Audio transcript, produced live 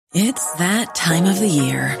It's that time of the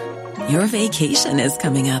year. Your vacation is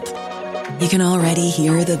coming up. You can already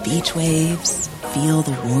hear the beach waves, feel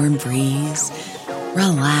the warm breeze,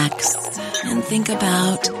 relax, and think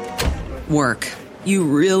about work. You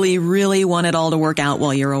really, really want it all to work out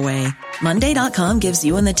while you're away. Monday.com gives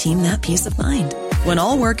you and the team that peace of mind. When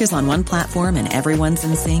all work is on one platform and everyone's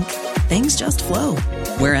in sync, things just flow.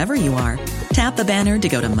 Wherever you are, tap the banner to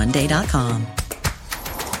go to Monday.com.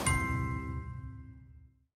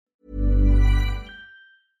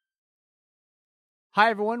 Hi,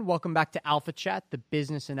 everyone. Welcome back to Alpha Chat, the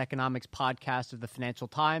business and economics podcast of the Financial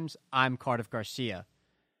Times. I'm Cardiff Garcia.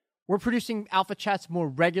 We're producing Alpha Chats more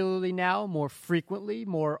regularly now, more frequently,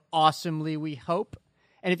 more awesomely, we hope.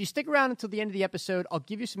 And if you stick around until the end of the episode, I'll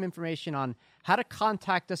give you some information on how to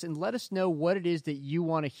contact us and let us know what it is that you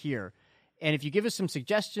want to hear. And if you give us some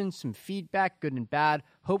suggestions, some feedback, good and bad,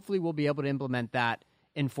 hopefully we'll be able to implement that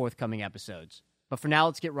in forthcoming episodes. But for now,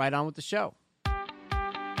 let's get right on with the show.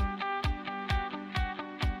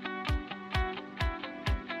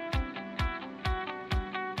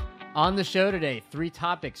 On the show today, 3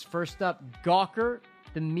 topics. First up, Gawker,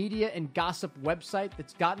 the media and gossip website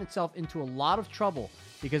that's gotten itself into a lot of trouble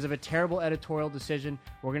because of a terrible editorial decision.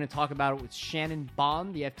 We're going to talk about it with Shannon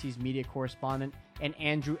Bond, the FT's media correspondent, and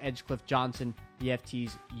Andrew Edgecliffe-Johnson, the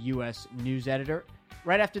FT's U.S. news editor.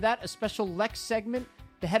 Right after that, a special Lex segment.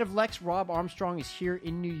 The head of Lex, Rob Armstrong, is here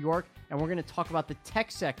in New York, and we're going to talk about the tech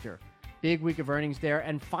sector. Big week of earnings there.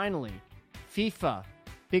 And finally, FIFA.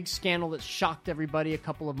 Big scandal that shocked everybody a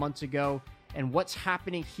couple of months ago. And what's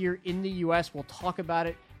happening here in the U.S., we'll talk about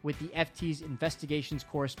it with the FT's investigations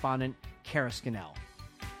correspondent, Kara Scannell.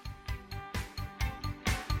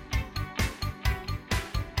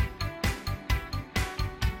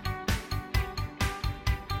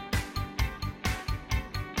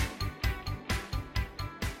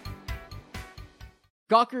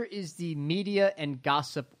 Gawker is the media and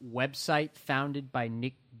gossip website founded by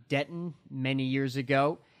Nick Denton many years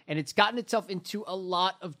ago, and it's gotten itself into a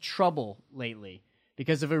lot of trouble lately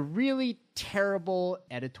because of a really terrible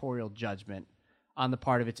editorial judgment on the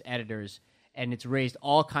part of its editors, and it's raised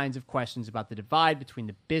all kinds of questions about the divide between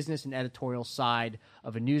the business and editorial side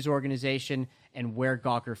of a news organization and where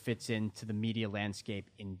Gawker fits into the media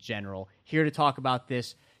landscape in general. Here to talk about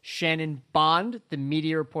this, Shannon Bond, the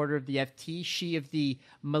media reporter of the FT, she of the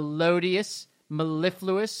melodious,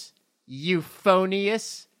 mellifluous,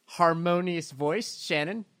 euphonious, harmonious voice.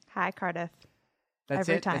 Shannon? Hi, Cardiff. That's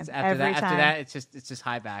Every it? time. That's after that, it's just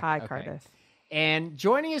hi back. Hi, okay. Cardiff. And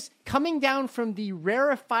joining us, coming down from the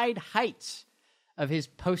rarefied heights of his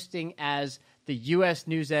posting as the U.S.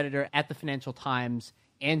 news editor at the Financial Times,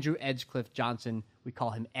 Andrew Edgecliffe-Johnson. We call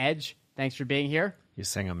him Edge. Thanks for being here. You're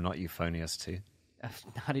saying I'm not euphonious too?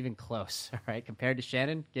 Not even close, all right? Compared to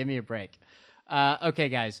Shannon, give me a break. Okay,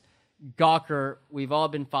 guys. Gawker, we've all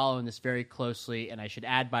been following this very closely, and I should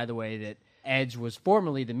add, by the way, that Edge was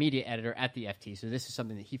formerly the media editor at the FT, so this is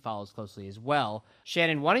something that he follows closely as well.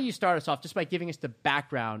 Shannon, why don't you start us off just by giving us the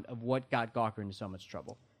background of what got Gawker into so much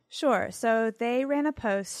trouble? Sure. So they ran a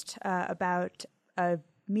post about a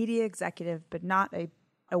media executive, but not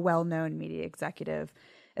a well-known media executive,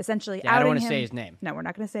 essentially outing him. I don't want to say his name. No, we're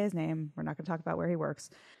not going to say his name. We're not going to talk about where he works.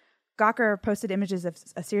 Gawker posted images of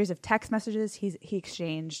a series of text messages he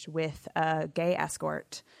exchanged with a gay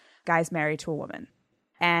escort, guys married to a woman.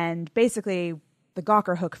 And basically, the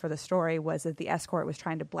Gawker hook for the story was that the escort was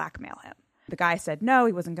trying to blackmail him. The guy said no,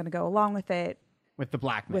 he wasn't going to go along with it. With the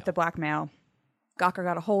blackmail. Gawker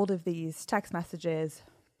got a hold of these text messages,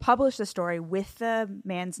 published the story with the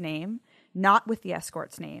man's name, not with the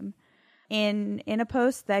escort's name, in a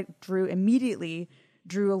post that immediately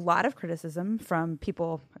drew a lot of criticism from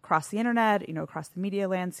people across the internet, across the media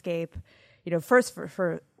landscape, first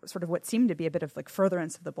for sort of what seemed to be a bit of like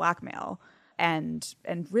furtherance of the blackmail and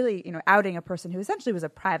really, outing a person who essentially was a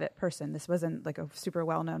private person. This wasn't like a super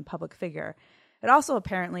well-known public figure. It also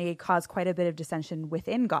apparently caused quite a bit of dissension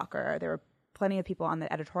within Gawker. There were plenty of people on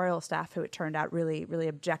the editorial staff who it turned out really, really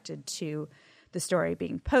objected to the story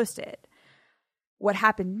being posted. What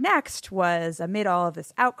happened next was, amid all of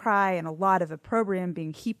this outcry and a lot of opprobrium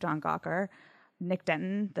being heaped on Gawker, Nick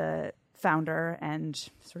Denton, the founder and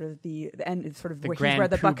sort of the grand where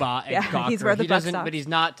the buck, Gawker. He's where the buck stops. But he's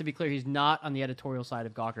not, to be clear, he's not on the editorial side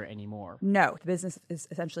of Gawker anymore. No, the business is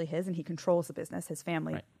essentially his, and he controls the business. His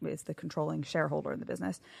family is the controlling shareholder in the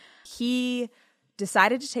business. He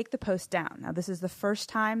decided to take the post down. Now, this is the first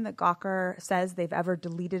time that Gawker says they've ever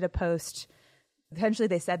deleted a post. Eventually,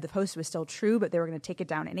 they said the post was still true, but they were going to take it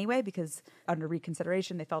down anyway because under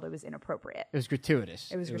reconsideration, they felt it was inappropriate. It was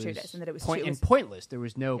gratuitous. And that it was pointless. There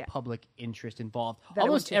was no public interest involved.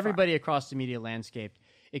 Almost everybody across the media landscape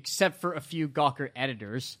except for a few Gawker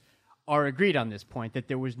editors, are agreed on this point, that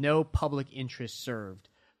there was no public interest served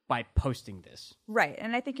by posting this. Right.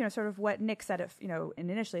 And I think, sort of what Nick said,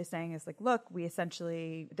 initially saying is like, look, we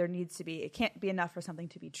essentially, there needs to be, it can't be enough for something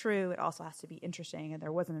to be true. It also has to be interesting. And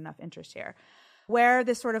there wasn't enough interest here. Where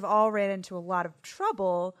this sort of all ran into a lot of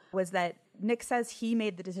trouble was that Nick says he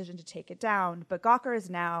made the decision to take it down, but Gawker is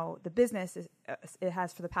now, the business, it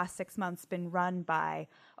has for the past 6 months been run by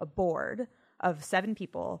a board of 7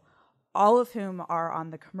 people, all of whom are on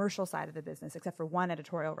the commercial side of the business, except for one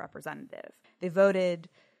editorial representative. They voted,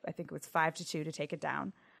 I think it was 5-2 to take it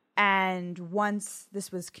down. And once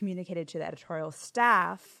this was communicated to the editorial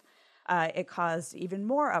staff, it caused even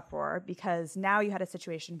more uproar because now you had a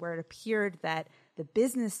situation where it appeared that the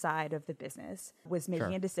business side of the business was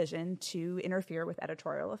making a decision to interfere with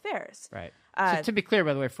editorial affairs. Right. So to be clear,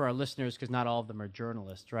 by the way, for our listeners, because not all of them are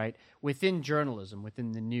journalists, right? Within journalism,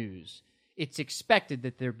 within the news, it's expected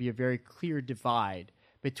that there be a very clear divide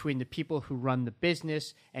between the people who run the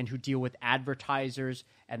business and who deal with advertisers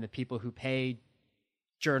and the people who pay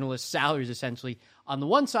journalists' salaries, essentially, on the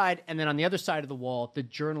one side, and then on the other side of the wall, the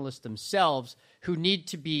journalists themselves, who need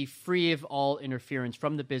to be free of all interference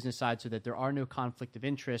from the business side so that there are no conflict of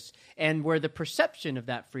interests, and where the perception of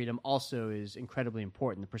that freedom also is incredibly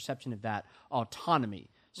important, the perception of that autonomy,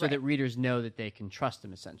 so that readers know that they can trust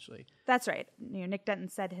them, essentially. That's right. Nick Denton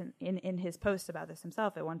said in his post about this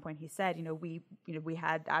himself, at one point he said, we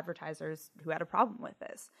had advertisers who had a problem with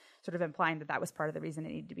this, sort of implying that that was part of the reason it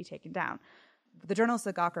needed to be taken down. The journalists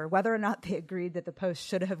at Gawker, whether or not they agreed that the post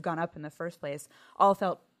should have gone up in the first place, all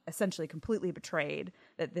felt essentially completely betrayed,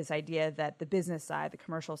 that this idea that the business side, the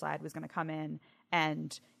commercial side, was going to come in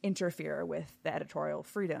and interfere with the editorial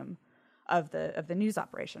freedom of the news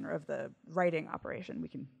operation or of the writing operation. We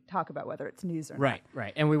can talk about whether it's news or not.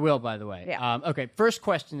 Right. And we will, by the way. Yeah. Okay, first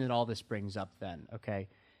question that all this brings up then, okay?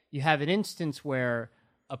 You have an instance where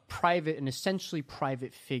an essentially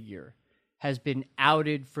private figure has been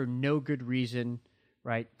outed for no good reason,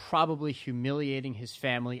 right? Probably humiliating his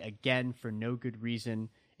family, again, for no good reason.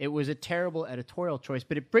 It was a terrible editorial choice,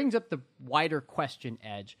 but it brings up the wider question,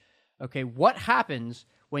 Edge. Okay, what happens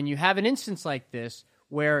when you have an instance like this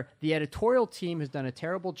where the editorial team has done a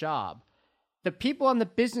terrible job? The people on the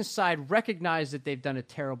business side recognize that they've done a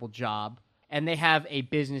terrible job, and they have a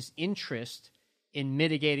business interest in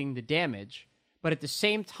mitigating the damage, but at the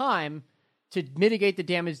same time, to mitigate the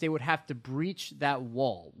damage, they would have to breach that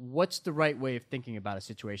wall. What's the right way of thinking about a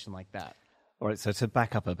situation like that? All right, so to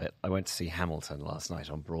back up a bit, I went to see Hamilton last night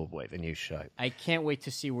on Broadway, the new show. I can't wait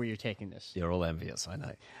to see where you're taking this. You're all envious, I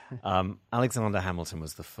know. Alexander Hamilton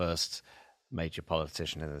was the first major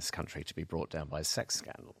politician in this country to be brought down by a sex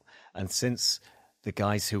scandal. And since the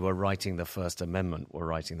guys who were writing the First Amendment were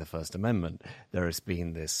writing the First Amendment, there has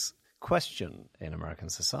been this question in American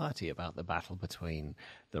society about the battle between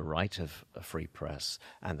the right of a free press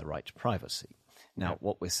and the right to privacy. Now,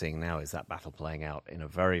 what we're seeing now is that battle playing out in a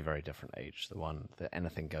very, very different age, the one, the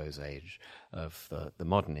anything-goes age of the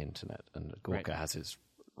modern internet. And Gawker has its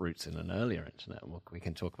roots in an earlier internet, and we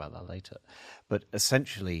can talk about that later. But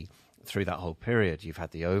essentially, through that whole period, you've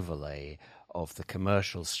had the overlay of the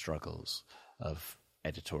commercial struggles of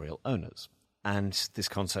editorial owners. And this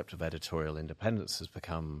concept of editorial independence has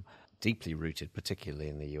become deeply rooted, particularly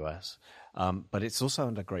in the US, but it's also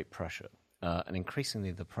under great pressure. And increasingly,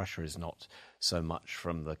 the pressure is not so much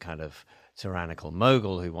from the kind of tyrannical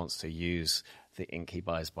mogul who wants to use the ink he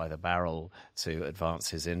buys by the barrel to advance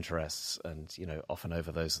his interests and, often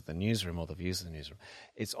over those of the newsroom or the views of the newsroom.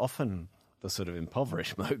 It's often the sort of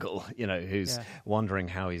impoverished mogul, who's wondering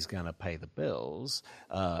how he's going to pay the bills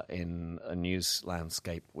in a news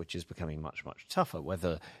landscape which is becoming much, much tougher,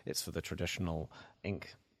 whether it's for the traditional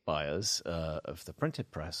ink buyers of the printed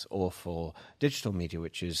press or for digital media,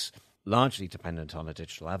 which is largely dependent on a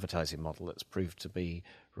digital advertising model that's proved to be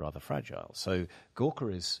rather fragile. So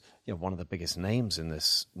Gawker is one of the biggest names in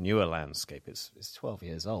this newer landscape. It's 12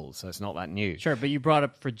 years old, so it's not that new. Sure, but you brought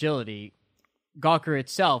up fragility. Gawker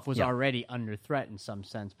itself was already under threat in some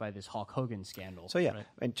sense by this Hulk Hogan scandal. So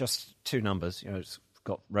and just two numbers. It's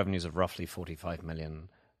got revenues of roughly $45 million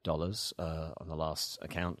on the last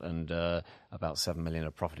account, and about $7 million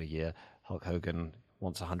of profit a year. Hulk Hogan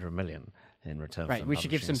wants $100 million in return. Right. We should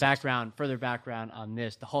give some further background on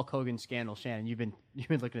this. The Hulk Hogan scandal. Shannon, you've been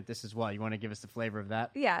looking at this as well. You want to give us the flavor of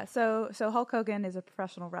that? Yeah. So Hulk Hogan is a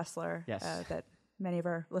professional wrestler. Yes. That many of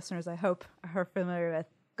our listeners, I hope, are familiar with.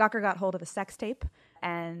 Gawker got hold of a sex tape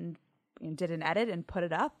and did an edit and put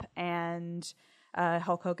it up, and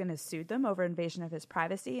Hulk Hogan has sued them over invasion of his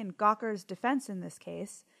privacy. And Gawker's defense in this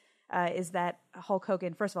case is that Hulk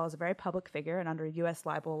Hogan, first of all, is a very public figure, and under U.S.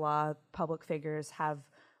 libel law, public figures have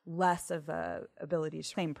less of a ability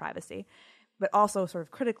to claim privacy. But also sort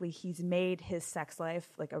of critically, he's made his sex life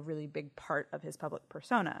like a really big part of his public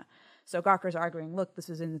persona. So Gawker's arguing, look, this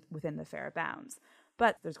is within the fair bounds.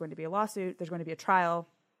 But there's going to be a lawsuit. There's going to be a trial.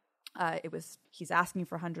 He's asking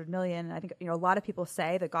for $100 million. And I think, a lot of people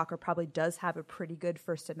say that Gawker probably does have a pretty good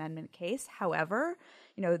First Amendment case. However,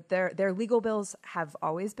 their legal bills have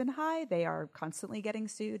always been high. They are constantly getting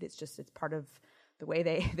sued. It's part of the way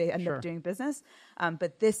they end up doing business.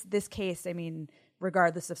 But this case, I mean,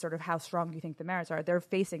 regardless of sort of how strong you think the merits are, they're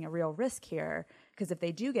facing a real risk here, because if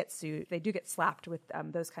they do get sued, they do get slapped with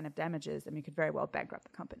those kind of damages, I mean, it could very well bankrupt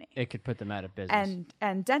the company. It could put them out of business.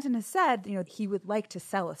 And Denton has said, he would like to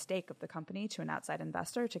sell a stake of the company to an outside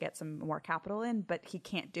investor to get some more capital in, but he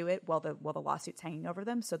can't do it while the lawsuit's hanging over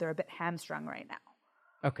them, so they're a bit hamstrung right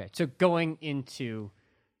now. Okay, so going into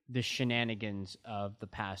the shenanigans of the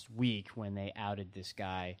past week when they outed this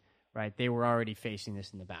guy, right? They were already facing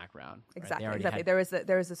this in the background. Exactly. Right? Exactly.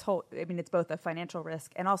 There was this whole. I mean, it's both a financial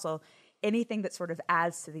risk and also anything that sort of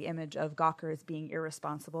adds to the image of Gawker as being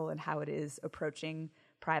irresponsible and how it is approaching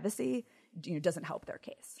privacy. Doesn't help their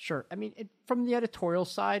case. Sure. I mean, from the editorial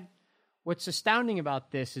side, what's astounding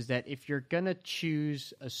about this is that if you're gonna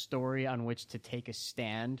choose a story on which to take a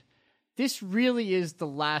stand, this really is the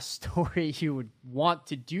last story you would want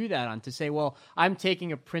to do that on. To say, well, I'm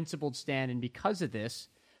taking a principled stand, and because of this.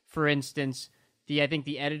 For instance, I think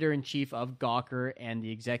the editor-in-chief of Gawker and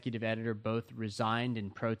the executive editor both resigned in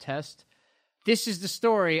protest. This is the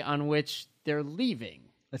story on which they're leaving.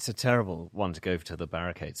 It's a terrible one to go to the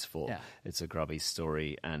barricades for. Yeah. It's a grubby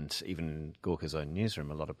story, and even in Gawker's own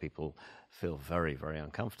newsroom, a lot of people feel very, very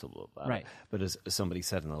uncomfortable about it. But as somebody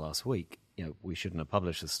said in the last week, we shouldn't have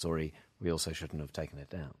published the story. We also shouldn't have taken it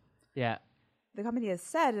down. Yeah. The company has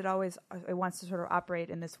said it wants to sort of operate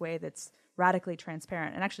in this way that's radically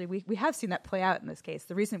transparent. And actually, we have seen that play out in this case.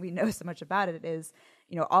 The reason we know so much about it is,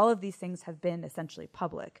 all of these things have been essentially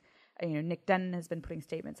public. Nick Denton has been putting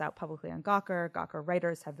statements out publicly on Gawker. Gawker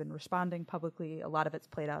writers have been responding publicly. A lot of it's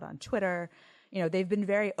played out on Twitter. They've been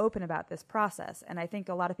very open about this process. And I think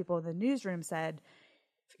a lot of people in the newsroom said,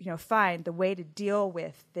 fine, the way to deal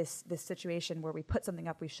with this situation where we put something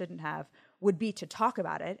up we shouldn't have would be to talk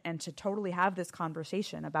about it and to totally have this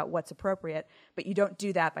conversation about what's appropriate, but you don't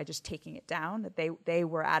do that by just taking it down. That they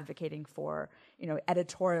were advocating for,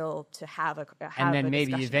 editorial to have and then a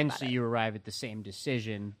maybe discussion eventually you arrive at the same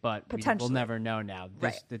decision, but we'll never know now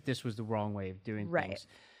that this was the wrong way of doing things.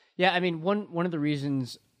 Yeah, I mean, one of the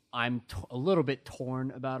reasons I'm a little bit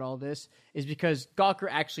torn about all this is because Gawker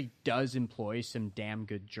actually does employ some damn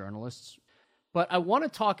good journalists. But I want to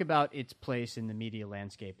talk about its place in the media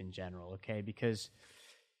landscape in general, okay? Because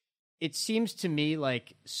it seems to me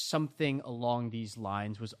like something along these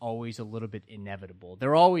lines was always a little bit inevitable.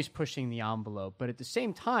 They're always pushing the envelope. But at the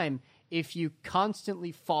same time, if you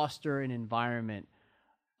constantly foster an environment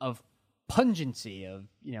of pungency, of,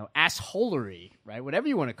 assholery, right? Whatever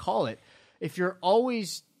you want to call it, if you're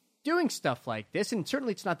always doing stuff like this, and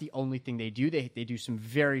certainly it's not the only thing they do. They do some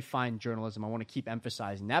very fine journalism. I want to keep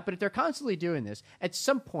emphasizing that. But if they're constantly doing this, at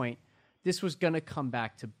some point, this was going to come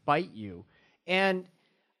back to bite you. And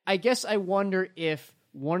I guess I wonder if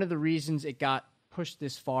one of the reasons it got pushed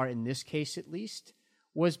this far, in this case at least,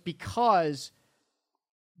 was because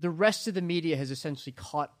the rest of the media has essentially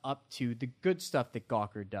caught up to the good stuff that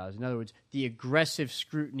Gawker does. In other words, the aggressive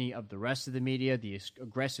scrutiny of the rest of the media, the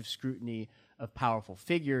aggressive scrutiny of powerful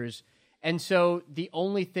figures. And so the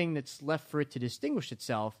only thing that's left for it to distinguish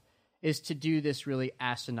itself is to do this really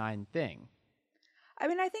asinine thing. I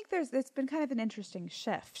mean, I think it's been kind of an interesting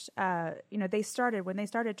shift. When they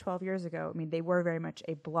started 12 years ago, I mean, they were very much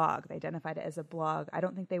a blog. They identified it as a blog. I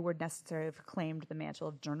don't think they would necessarily have claimed the mantle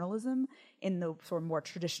of journalism in the sort of more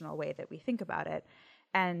traditional way that we think about it.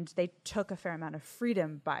 And they took a fair amount of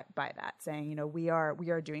freedom by that, saying, we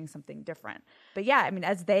are doing something different. But yeah, I mean,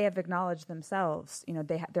 as they have acknowledged themselves,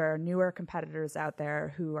 there are newer competitors out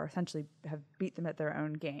there who are essentially have beat them at their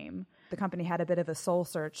own game. The company had a bit of a soul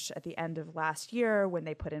search at the end of last year when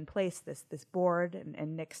they put in place this board,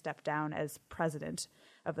 and Nick stepped down as president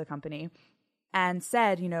of the company and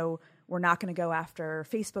said, we're not going to go after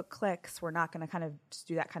Facebook clicks. We're not going to kind of just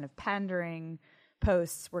do that kind of pandering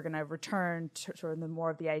posts. We're going to return to sort of the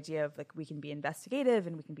more of the idea of like we can be investigative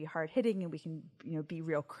and we can be hard hitting and we can be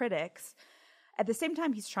real critics. At the same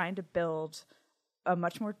time, he's trying to build a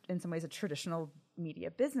much more, in some ways, a traditional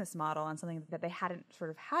media business model on something that they hadn't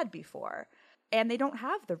sort of had before. And they don't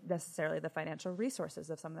have necessarily the financial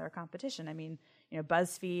resources of some of their competition. I mean,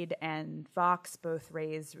 BuzzFeed and Vox both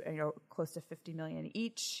raised close to $50 million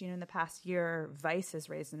each in the past year. Vice has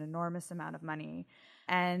raised an enormous amount of money.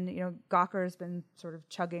 And, Gawker has been sort of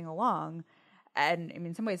chugging along. And I mean,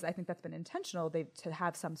 in some ways, I think that's been intentional. To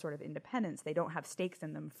have some sort of independence. They don't have stakes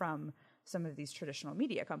in them from some of these traditional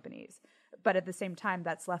media companies. But at the same time,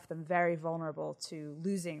 that's left them very vulnerable to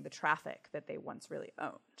losing the traffic that they once really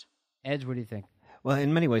owned. Edge, what do you think? Well,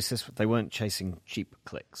 in many ways, they weren't chasing cheap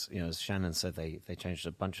clicks. As Shannon said, they changed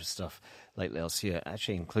a bunch of stuff late last year,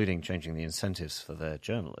 actually including changing the incentives for their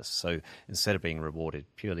journalists. So instead of being rewarded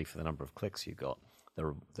purely for the number of clicks you got,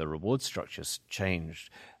 the reward structures changed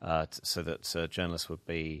so that journalists would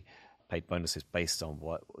be paid bonuses based on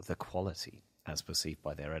the quality as perceived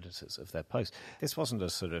by their editors of their posts. This wasn't a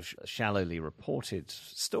sort of shallowly reported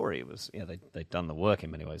story. It was, they'd done the work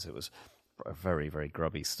in many ways. It was a very, very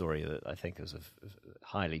grubby story that I think is of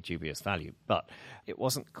highly dubious value. But it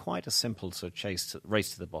wasn't quite a simple sort of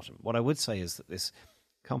race to the bottom. What I would say is that this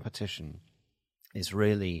competition is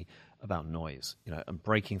really about noise, and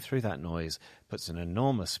breaking through that noise puts an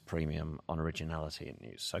enormous premium on originality in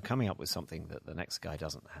news. So coming up with something that the next guy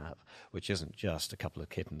doesn't have, which isn't just a couple of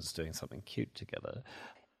kittens doing something cute together,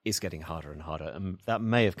 is getting harder and harder. And that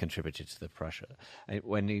may have contributed to the pressure.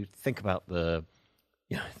 When you think about the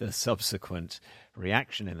subsequent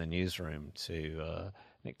reaction in the newsroom to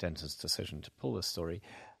Nick Denton's decision to pull the story,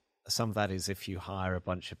 some of that is if you hire a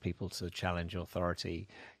bunch of people to challenge authority,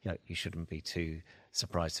 you shouldn't be too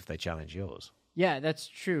surprised if they challenge yours. Yeah, that's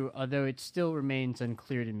true, although it still remains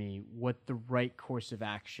unclear to me what the right course of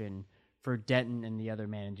action for Denton and the other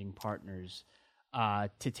managing partners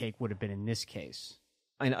to take would have been in this case.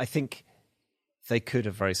 I think they could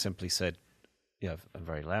have very simply said, and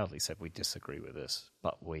very loudly said, we disagree with this,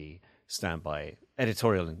 but we stand by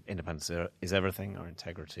editorial independence is everything, our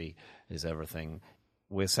integrity is everything.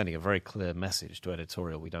 We're sending a very clear message to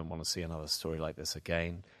editorial. We don't want to see another story like this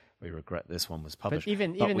again. We regret this one was published. But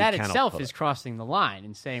even that itself is crossing the line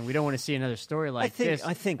and saying we don't want to see another story like this.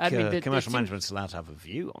 I think commercial management's allowed to have a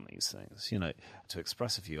view on these things, to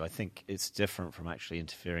express a view. I think it's different from actually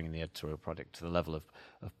interfering in the editorial project to the level of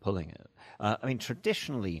pulling it.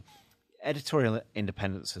 Traditionally, editorial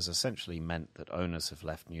independence has essentially meant that owners have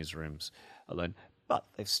left newsrooms alone, but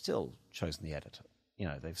they've still chosen the editor.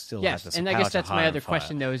 They've still had this power to hire and fire. Yes, and I guess that's my other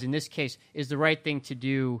question, though, is in this case, is the right thing to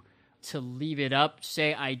do to leave it up,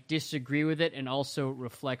 say I disagree with it, and also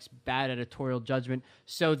reflects bad editorial judgment,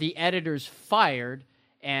 so the editor's fired,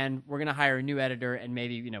 and we're going to hire a new editor, and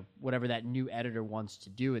maybe, whatever that new editor wants to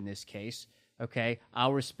do in this case, okay,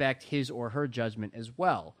 I'll respect his or her judgment as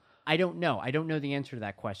well. I don't know. I don't know the answer to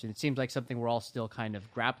that question. It seems like something we're all still kind of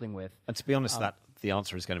grappling with. And to be honest, the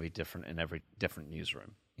answer is going to be different in every different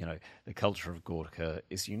newsroom. The culture of Gawker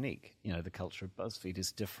is unique. The culture of BuzzFeed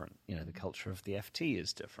is different. The culture of the FT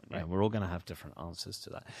is different. Right. We're all going to have different answers to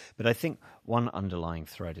that. But I think one underlying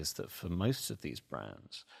thread is that for most of these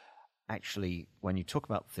brands, actually, when you talk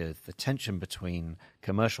about the tension between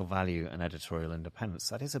commercial value and editorial independence,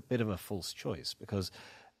 that is a bit of a false choice, because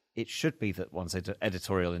it should be that one's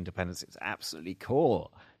editorial independence is absolutely core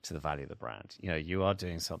to the value of the brand. You are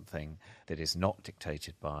doing something that is not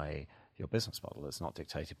dictated by your business model. It's not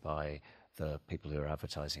dictated by the people who are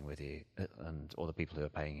advertising with you or the people who are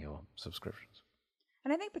paying your subscriptions.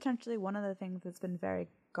 And I think potentially one of the things that's been very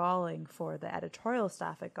galling for the editorial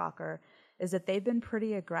staff at Gawker is that they've been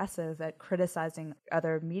pretty aggressive at criticizing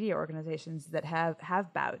other media organizations that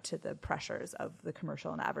have bowed to the pressures of the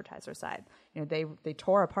commercial and advertiser side. They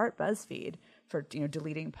tore apart BuzzFeed for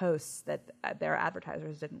deleting posts that their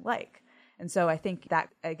advertisers didn't like. And so I think that,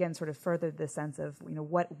 again, sort of furthered the sense of,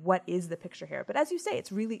 what is the picture here? But as you say,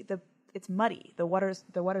 it's really it's muddy. The waters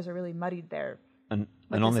are really muddied there. And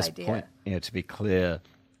on this point, to be clear,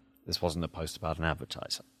 this wasn't a post about an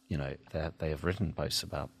advertiser. They have written posts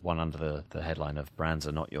about one under the headline of "Brands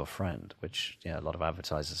are not your friend," which a lot of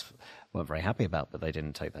advertisers weren't very happy about, but they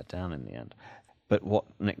didn't take that down in the end. But what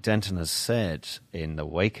Nick Denton has said in the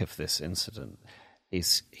wake of this incident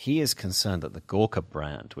is he is concerned that the Gawker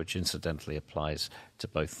brand, which incidentally applies to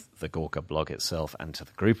both the Gawker blog itself and to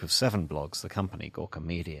the group of 7 blogs, the company Gawker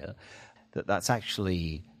Media, that's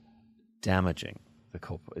actually damaging the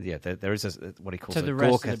corporate. Yeah, there is what he calls a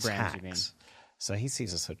Gawker tax. So he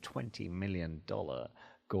sees a sort of $20 million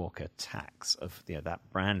Gawker tax of that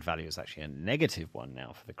brand value is actually a negative one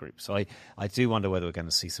now for the group. So I do wonder whether we're going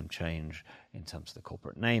to see some change in terms of the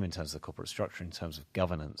corporate name, in terms of the corporate structure, in terms of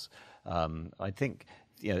governance. I think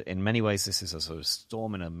in many ways this is a sort of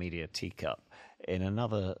storm in a media teacup. In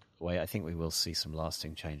another way, I think we will see some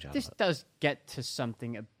lasting change out of it. This does get to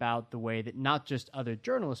something about the way that not just other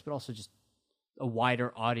journalists, but also just a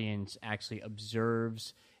wider audience actually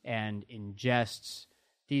observes and ingests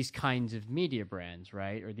these kinds of media brands,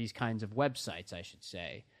 right? Or these kinds of websites, I should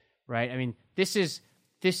say, right? I mean, this is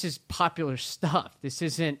this is popular stuff. This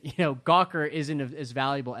isn't, Gawker isn't as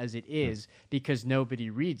valuable as it is because nobody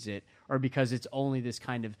reads it or because it's only this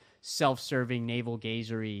kind of self-serving navel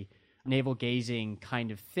gazing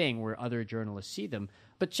kind of thing where other journalists see them.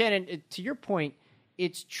 But Shannon, to your point,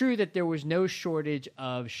 it's true that there was no shortage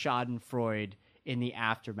of schadenfreude in the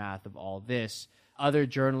aftermath of all this. Other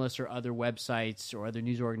journalists or other websites or other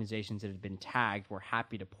news organizations that have been tagged were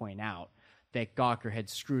happy to point out that Gawker had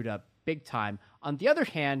screwed up big time. On the other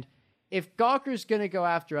hand, if Gawker's going to go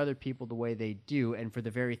after other people the way they do and for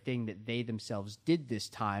the very thing that they themselves did this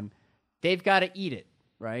time, they've got to eat it,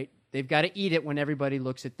 right? They've got to eat it when everybody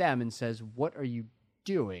looks at them and says, what are you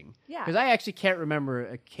doing? Yeah. Because I actually can't remember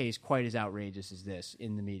a case quite as outrageous as this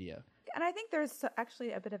in the media. And I think there's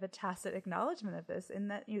actually a bit of a tacit acknowledgement of this in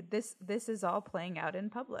that this is all playing out in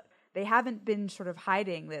public. They haven't been sort of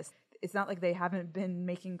hiding this. It's not like they haven't been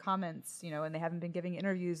making comments, and they haven't been giving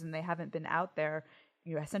interviews and they haven't been out there,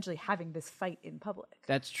 essentially having this fight in public.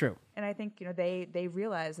 That's true. And I think, they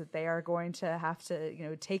realize that they are going to have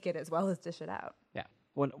to, take it as well as dish it out. Yeah.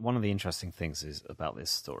 One of the interesting things about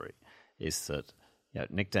this story is that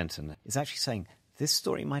Nick Denton is actually saying this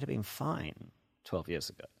story might have been fine 12 years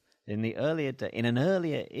ago. In an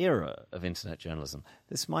earlier era of internet journalism,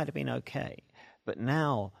 this might have been okay. But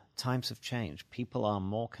now times have changed. People are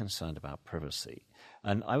more concerned about privacy.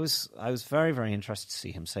 And I was very, very interested to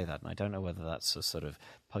see him say that. And I don't know whether that's a sort of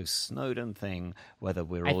post-Snowden thing, whether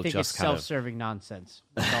we're all just just kind of... I think it's self-serving nonsense,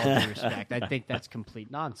 with all due respect. I think that's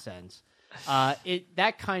complete nonsense.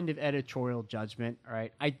 That kind of editorial judgment, all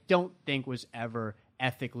right, I don't think was ever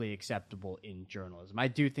ethically acceptable in journalism. I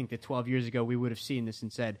do think that 12 years ago we would have seen this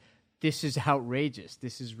and said, this is outrageous.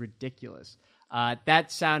 This is ridiculous.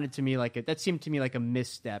 That seemed to me like a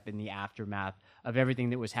misstep in the aftermath of everything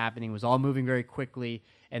that was happening. It was all moving very quickly,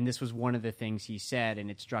 and this was one of the things he said, and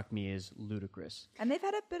it struck me as ludicrous. And they've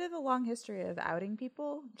had a bit of a long history of outing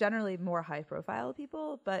people, generally more high-profile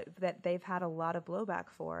people, but that they've had a lot of blowback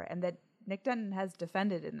for, and that Nick Denton has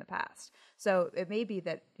defended in the past. So it may be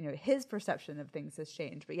that his perception of things has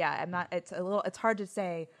changed, but yeah, it's hard to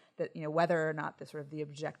say that whether or not the sort of the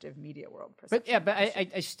objective media world perception. But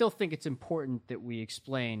I still think it's important that we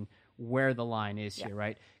explain where the line is here,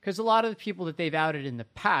 right? Because a lot of the people that they've outed in the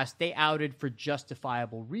past, they outed for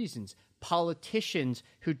justifiable reasons. Politicians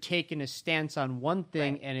who'd taken a stance on one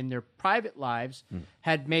thing and in their private lives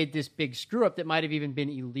had made this big screw up that might have even been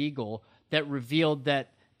illegal, that revealed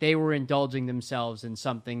that they were indulging themselves in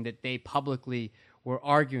something that they publicly were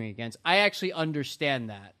arguing against. I actually understand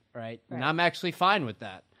that, right? And I'm actually fine with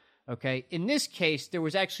that, okay? In this case, there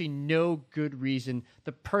was actually no good reason.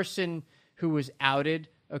 The person who was outed,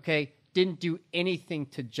 okay, didn't do anything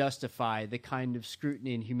to justify the kind of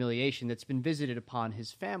scrutiny and humiliation that's been visited upon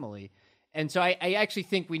his family. And so I actually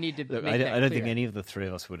think we need to make that clear. I don't think any of the three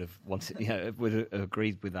of us would have wanted, would have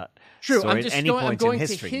agreed with that. True. Story I'm just at any point I'm going in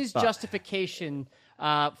history, to his justification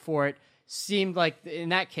for it. Seemed like in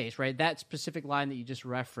that case, right, that specific line that you just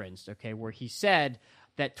referenced, okay, where he said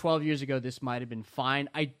that 12 years ago this might have been fine.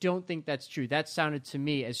 I don't think that's true. That sounded to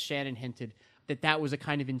me, as Shannon hinted, that was a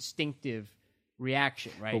kind of instinctive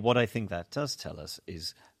reaction, right? But what I think that does tell us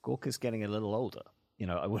is Gawker's getting a little older.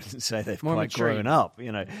 I wouldn't say they've More quite mature. grown up.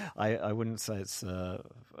 I wouldn't say it's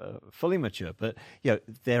fully mature. But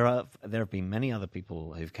there have been many other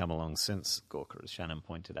people who've come along since Gawker, as Shannon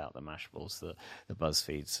pointed out. The Mashables, the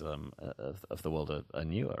BuzzFeeds of the world are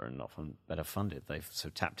newer and often better funded. They've sort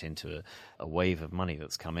of tapped into a wave of money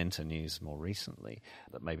that's come into news more recently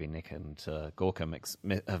that maybe Nick and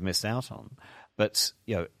Gawker have missed out on. But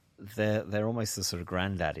they're almost the sort of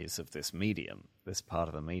granddaddies of this medium, this part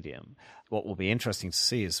of the medium. What will be interesting to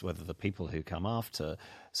see is whether the people who come after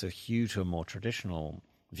hew to a more traditional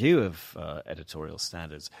view of editorial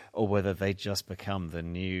standards, or whether they just become the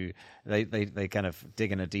new, they kind of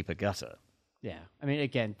dig in a deeper gutter. Yeah. I mean,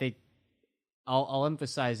 again, I'll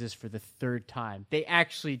emphasize this for the third time. They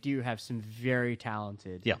actually do have some very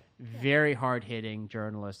talented, very hard-hitting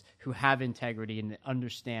journalists who have integrity and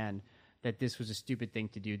understand that this was a stupid thing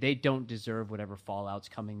to do. They don't deserve whatever fallout's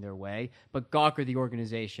coming their way. But Gawker, the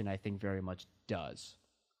organization, I think very much does.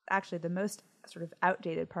 Actually, the most sort of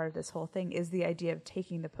outdated part of this whole thing is the idea of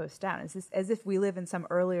taking the post down. It's as if we live in some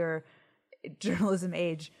earlier journalism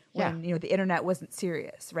age when the internet wasn't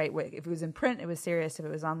serious, right? If it was in print, it was serious. If it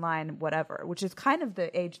was online, whatever. Which is kind of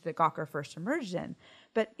the age that Gawker first emerged in.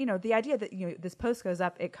 But the idea that this post goes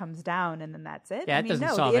up, it comes down, and then that's it. Yeah, I mean, doesn't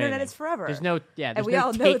no, solve the internet anything. is forever. There's no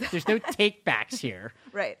There's no take backs here,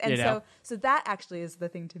 right? And so that actually is the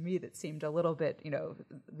thing to me that seemed a little bit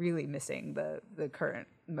really missing the current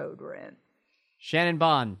mode we're in. Shannon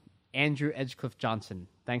Bond, Andrew Edgecliffe Johnson.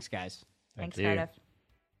 Thanks, guys. Thanks, you. Meredith.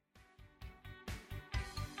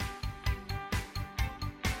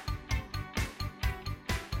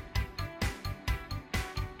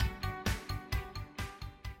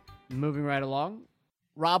 Moving right along,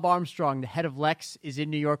 Rob Armstrong, the head of Lex, is in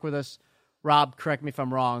New York with us. Rob, correct me if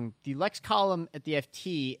I'm wrong. The Lex column at the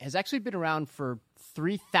FT has actually been around for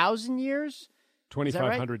 3,000 years?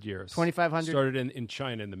 2,500 right? years. 2,500? Started in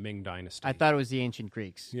China in the Ming Dynasty. I thought it was the ancient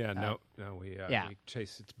Greeks. Yeah, we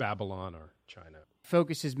chase it's Babylon or China.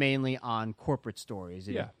 Focuses mainly on corporate stories.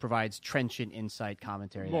 It provides trenchant insight,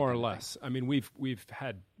 commentary. More or less. I mean, we've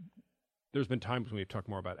had. There's been times when we've talked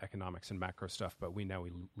more about economics and macro stuff, but we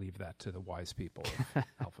leave that to the wise people of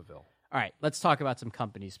Alphaville. All right, let's talk about some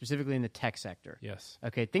companies, specifically in the tech sector. Yes.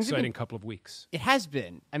 Okay, exciting couple of weeks. It has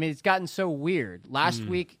been. I mean, it's gotten so weird. Last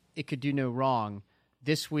week, it could do no wrong.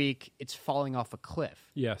 This week, it's falling off a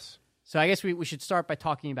cliff. Yes. So I guess we should start by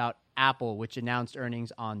talking about Apple, which announced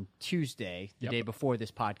earnings on Tuesday, the day before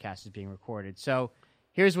this podcast is being recorded. So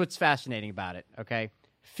here's what's fascinating about it, okay?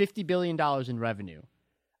 $50 billion in revenue,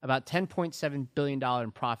 about $10.7 billion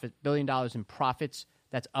in profits.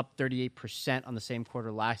 That's up 38% on the same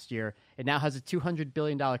quarter last year. It now has a $200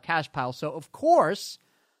 billion cash pile. So, of course,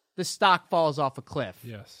 the stock falls off a cliff.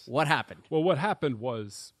 Yes. What happened? Well, what happened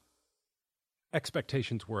was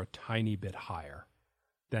expectations were a tiny bit higher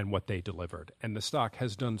than what they delivered. And the stock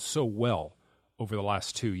has done so well over the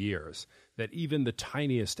last 2 years that even the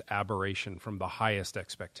tiniest aberration from the highest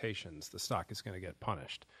expectations, the stock is going to get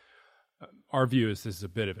punished. Our view is this is a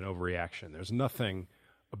bit of an overreaction. There's nothing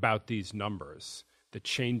about these numbers that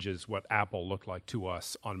changes what Apple looked like to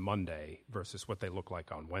us on Monday versus what they look like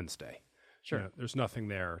on Wednesday. Sure. There's nothing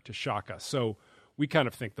there to shock us. So we kind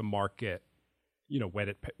of think the market,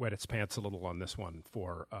 wet its pants a little on this one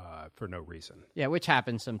for no reason. Yeah, which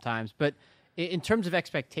happens sometimes. But in terms of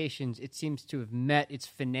expectations, it seems to have met its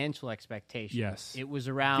financial expectations. Yes. It was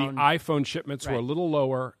around... The iPhone shipments were a little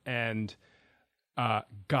lower, and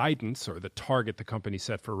guidance, or the target the company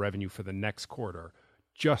set for revenue for the next quarter,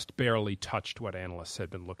 just barely touched what analysts had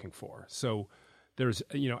been looking for. So there's,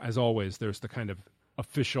 as always, there's the kind of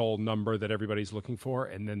official number that everybody's looking for,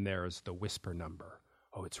 and then there's the whisper number.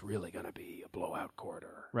 Oh, it's really going to be a blowout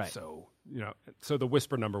quarter. Right. So, so the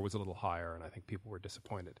whisper number was a little higher, and I think people were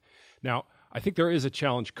disappointed. Now, I think there is a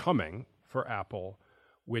challenge coming for Apple,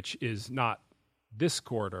 which is not this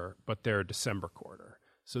quarter, but their December quarter.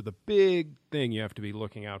 So the big thing you have to be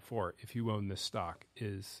looking out for if you own this stock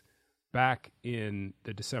is back in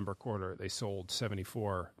the December quarter, they sold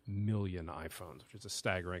 74 million iPhones, which is a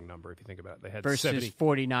staggering number if you think about it. They had versus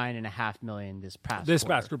 49.5 million this past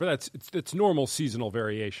quarter. But it's normal seasonal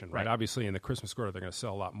variation, right? Obviously, in the Christmas quarter, they're going to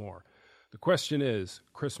sell a lot more. The question is,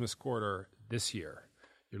 Christmas quarter this year,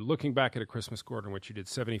 you're looking back at a Christmas quarter in which you did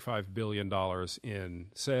 $75 billion in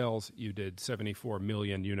sales, you did 74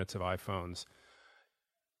 million units of iPhones.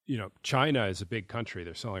 China is a big country.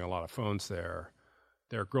 They're selling a lot of phones there.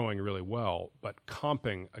 They're growing really well, but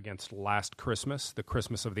comping against last Christmas, the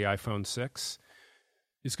Christmas of the iPhone 6,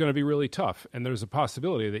 is going to be really tough. And there's a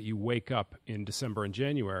possibility that you wake up in December and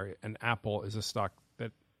January and Apple is a stock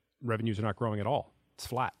that revenues are not growing at all. It's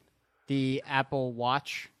flat. The Apple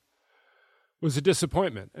Watch was a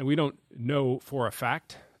disappointment. And we don't know for a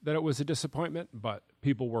fact that it was a disappointment, but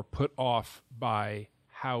people were put off by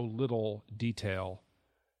how little detail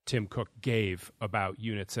Tim Cook gave about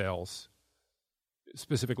unit sales.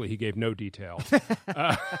 Specifically, he gave no detail. Wasn't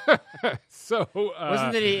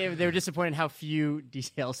that they were disappointed how few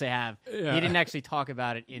details they have? Yeah. He didn't actually talk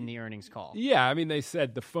about it in the earnings call. Yeah, I mean, they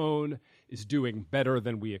said the phone is doing better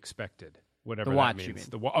than we expected. Whatever the watch, that means. you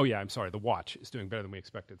mean? The watch is doing better than we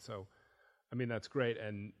expected. So, I mean, that's great.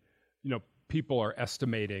 And people are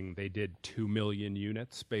estimating they did 2 million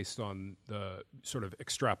units based on the sort of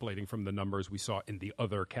extrapolating from the numbers we saw in the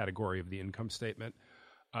other category of the income statement.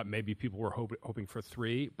 Maybe people were hoping for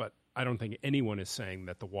 3, but I don't think anyone is saying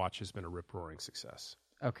that the watch has been a rip-roaring success.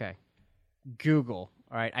 Okay. Google.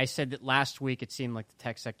 All right. I said that last week it seemed like the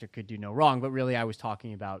tech sector could do no wrong, but really I was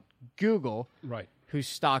talking about Google, right? Whose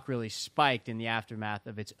stock really spiked in the aftermath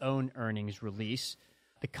of its own earnings release.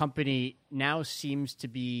 The company now seems to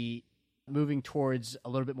be moving towards a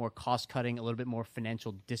little bit more cost-cutting, a little bit more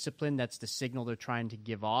financial discipline. That's the signal they're trying to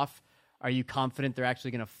give off. Are you confident they're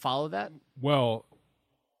actually going to follow that? Well,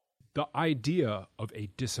 the idea of a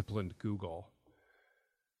disciplined Google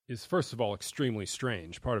is, first of all, extremely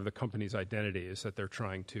strange. Part of the company's identity is that they're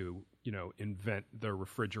trying to, invent the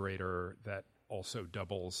refrigerator that also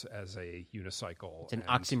doubles as a unicycle. It's an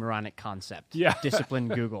oxymoronic concept. Yeah.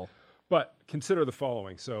 Disciplined Google. But consider the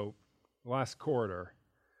following. So last quarter,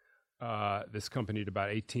 this company did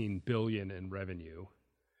about $18 billion in revenue.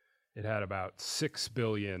 It had about $6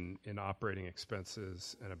 billion in operating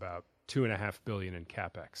expenses and about $2.5 billion in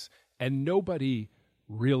capex, and nobody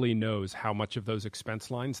really knows how much of those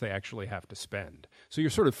expense lines they actually have to spend. So you're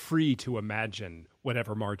sort of free to imagine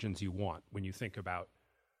whatever margins you want when you think about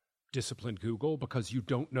disciplined Google, because you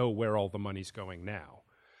don't know where all the money's going now.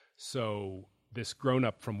 So this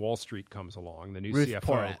grown-up from Wall Street comes along, the new Ruth CFO,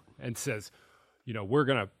 Porat, and says, we're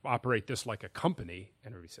going to operate this like a company.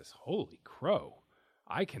 And everybody says, holy crow,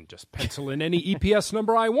 I can just pencil in any EPS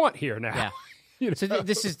number I want here now. Yeah. So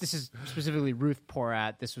this is specifically Ruth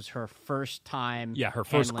Porat. This was her first time. Yeah, her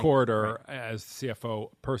first quarter as CFO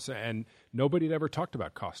person, and nobody had ever talked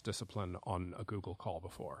about cost discipline on a Google call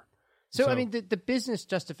before. So I mean, the business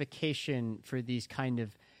justification for these kind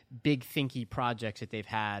of big thinky projects that they've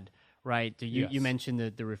had, right? You mentioned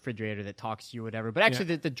the refrigerator that talks to you, whatever, but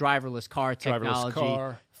actually the driverless car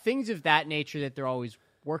technology, things of that nature that they're always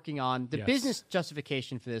working on. The business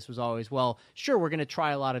justification for this was always, well, sure, we're going to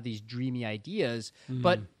try a lot of these dreamy ideas,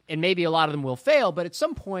 and maybe a lot of them will fail, but at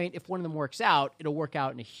some point, if one of them works out, it'll work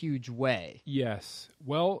out in a huge way. Yes.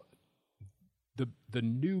 Well, the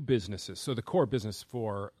new businesses, so the core business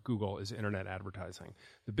for Google is internet advertising.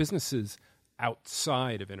 The businesses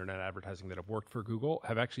outside of internet advertising that have worked for Google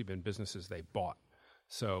have actually been businesses they bought.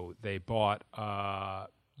 So they bought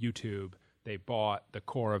YouTube, they bought the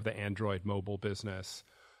core of the Android mobile business.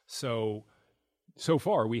 So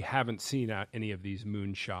far, we haven't seen any of these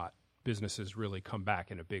moonshot businesses really come back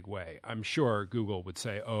in a big way. I'm sure Google would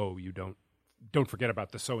say, oh, you don't forget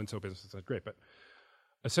about the so-and-so business. That's great. But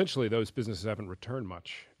essentially, those businesses haven't returned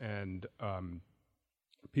much. And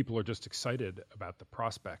people are just excited about the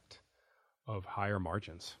prospect of higher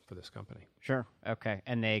margins for this company. Sure. Okay.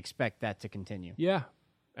 And they expect that to continue. Yeah.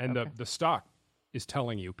 And the stock is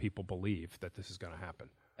telling you people believe that this is going to happen.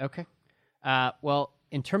 Okay. Well,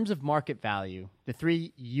 in terms of market value, the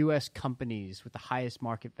 3 U.S. companies with the highest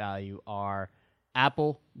market value are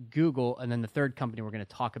Apple, Google, and then the third company we're going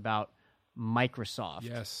to talk about, Microsoft.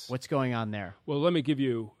 Yes. What's going on there? Well, let me give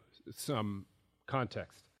you some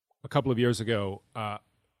context. A couple of years ago,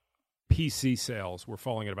 PC sales were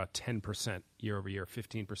falling at about 10% year over year,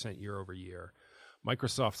 15% year over year.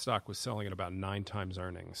 Microsoft stock was selling at about 9 times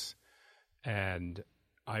earnings. And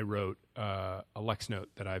I wrote a Lex note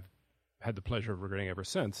that I've had the pleasure of regretting ever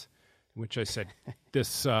since, in which I said,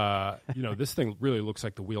 this thing really looks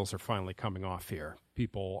like the wheels are finally coming off here.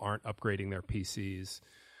 People aren't upgrading their PCs.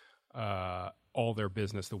 All their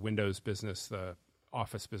business, the Windows business, the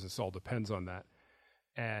Office business, all depends on that.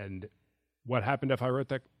 And what happened if I wrote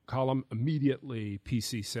that column? Immediately,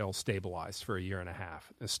 PC sales stabilized for a year and a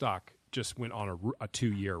half. The stock just went on a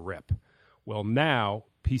 2-year rip. Well, now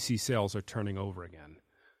PC sales are turning over again.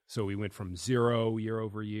 So we went from 0 year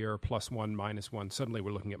over year, +1, -1. Suddenly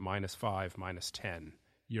we're looking at -5, -10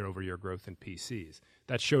 year over year growth in PCs.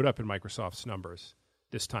 That showed up in Microsoft's numbers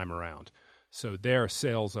this time around. So their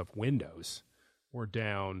sales of Windows were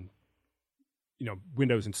down,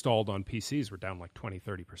 Windows installed on PCs were down like 20,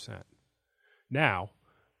 30%. Now,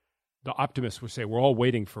 the optimists would say we're all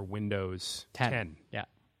waiting for Windows 10. Yeah.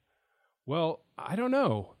 Well, I don't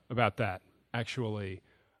know about that, actually.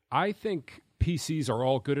 I think PCs are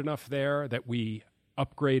all good enough there that we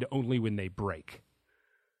upgrade only when they break.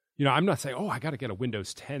 I'm not saying, I got to get a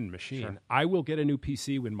Windows 10 machine. Sure. I will get a new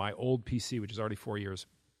PC when my old PC, which is already 4 years,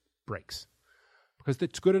 breaks. Because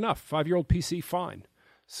it's good enough. 5-year-old PC, fine.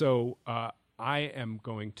 So I am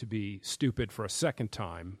going to be stupid for a second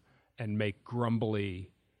time and make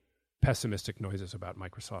grumbly, pessimistic noises about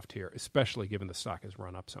Microsoft here, especially given the stock has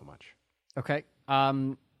run up so much. Okay.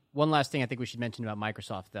 One last thing I think we should mention about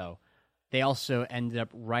Microsoft, though. They also ended up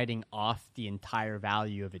writing off the entire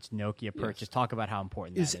value of its Nokia purchase. Yes. Talk about how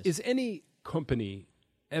important that is. Is any company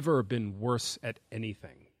ever been worse at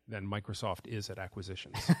anything than Microsoft is at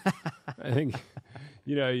acquisitions? I think,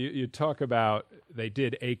 you talk about they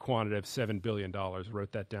did a quantitative $7 billion,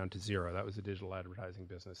 wrote that down to 0. That was a digital advertising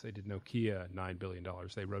business. They did Nokia, $9 billion.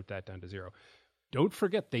 They wrote that down to 0. Don't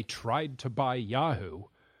forget they tried to buy Yahoo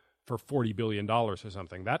for $40 billion or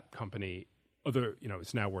something. That company,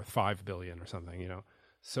 it's now worth $5 billion or something,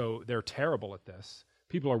 So they're terrible at this.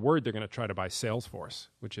 People are worried they're going to try to buy Salesforce,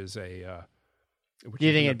 which is a... Do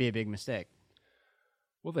you think it'd be a big mistake?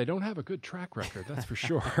 Well, they don't have a good track record, that's for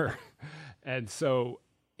sure. And so...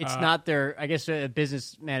 It's not their, I guess a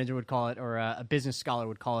business manager would call it, or a business scholar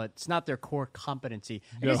would call it, it's not their core competency.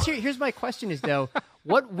 I guess here's my question is, though,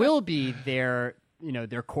 what will be their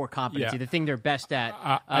core competency, the thing they're best at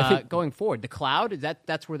I think, going forward? The cloud?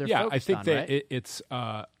 That's where they're focused on, right? It's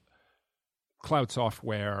cloud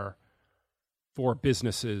software for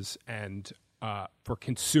businesses and for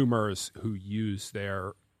consumers who use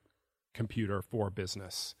their computer for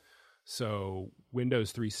business. So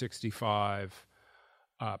Windows 365,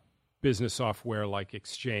 business software like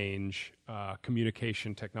Exchange,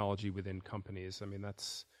 communication technology within companies. I mean,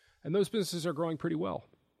 and those businesses are growing pretty well.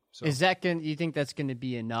 So. You think that's going to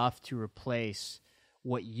be enough to replace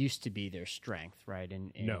what used to be their strength, right?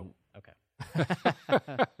 No. Okay.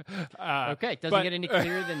 Okay, doesn't get any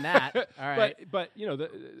clearer than that. All right. But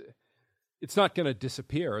it's not going to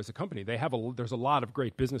disappear as a company. There's a lot of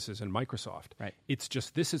great businesses in Microsoft. Right. It's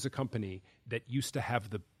just this is a company that used to have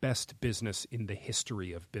the best business in the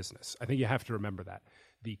history of business. I think you have to remember that.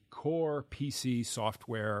 The core PC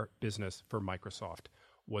software business for Microsoft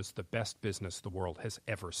was the best business the world has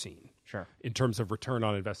ever seen. Sure. In terms of return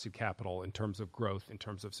on invested capital, in terms of growth, in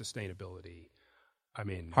terms of sustainability. I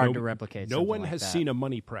mean, hard to replicate. No one like has that. seen a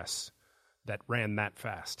money press that ran that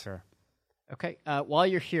fast. Sure. Okay. While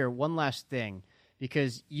you're here, one last thing,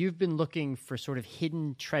 because you've been looking for sort of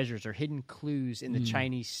hidden treasures or hidden clues in the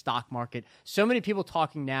Chinese stock market. So many people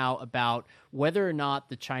talking now about whether or not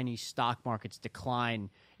the Chinese stock market's decline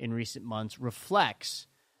in recent months reflects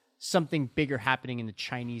something bigger happening in the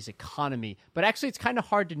Chinese economy. But actually, it's kind of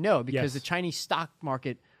hard to know because the Chinese stock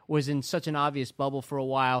market was in such an obvious bubble for a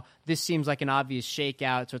while. This seems like an obvious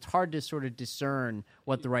shakeout, so it's hard to sort of discern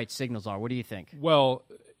what the right signals are. What do you think? Well,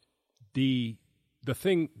 the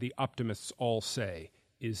thing the optimists all say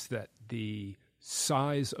is that the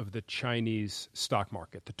size of the Chinese stock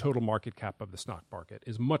market, the total market cap of the stock market,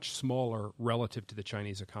 is much smaller relative to the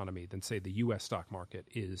Chinese economy than, say, the U.S. stock market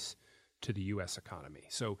is to the U.S. economy.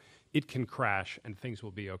 So it can crash and things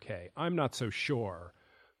will be okay. I'm not so sure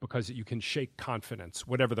because you can shake confidence.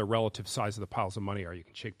 Whatever the relative size of the piles of money are, you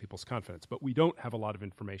can shake people's confidence. But we don't have a lot of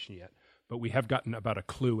information yet. But we have gotten about a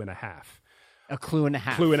clue and a half. A clue and a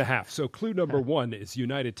half. Clue and a half. So clue number one is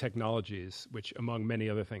United Technologies, which among many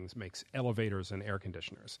other things makes elevators and air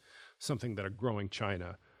conditioners, something that a growing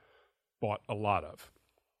China bought a lot of.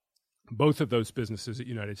 Both of those businesses at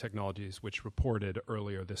United Technologies, which reported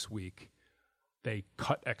earlier this week, they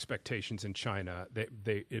cut expectations in China.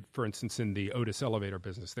 For instance, in the Otis elevator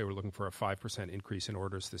business, they were looking for a 5% increase in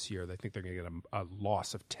orders this year. They think they're going to get a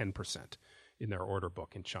loss of 10% in their order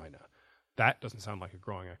book in China. That doesn't sound like a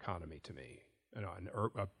growing economy to me.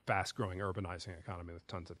 A fast-growing, urbanizing economy with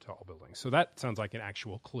tons of tall buildings. So that sounds like an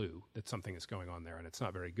actual clue that something is going on there, and it's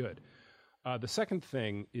not very good. The second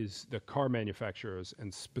thing is the car manufacturers,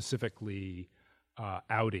 and specifically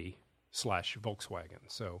Audi/Volkswagen.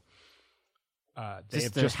 So This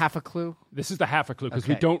is the half a clue? This is the half a clue because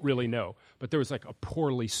we don't really know. But there was like a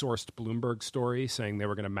poorly sourced Bloomberg story saying they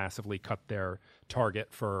were going to massively cut their target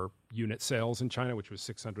for unit sales in China, which was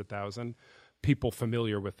 600,000. People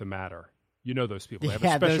familiar with the matter. You know those people. They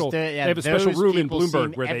have a special room in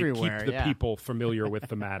Bloomberg where they keep the people familiar with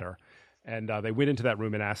the matter. And they went into that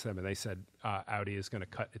room and asked them, and they said Audi is going to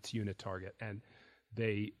cut its unit target. And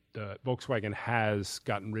the Volkswagen has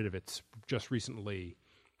gotten rid of just recently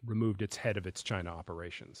removed its head of its China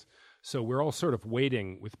operations. So we're all sort of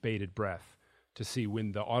waiting with bated breath to see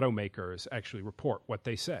when the automakers actually report what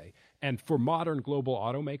they say. And for modern global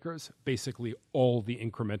automakers, basically all the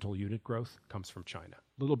incremental unit growth comes from China.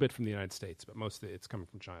 A little bit from the United States, but mostly it's coming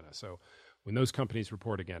from China. So when those companies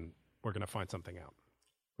report again, we're going to find something out.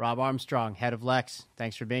 Rob Armstrong, head of Lex,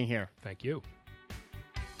 thanks for being here. Thank you.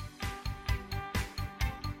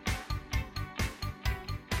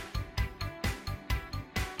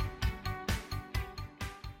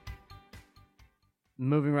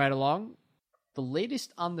 Moving right along, the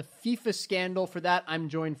latest on the FIFA scandal. For that, I'm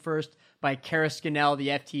joined first by Kara Scannell, the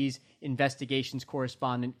FT's investigations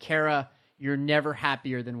correspondent. Kara, you're never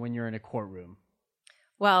happier than when you're in a courtroom.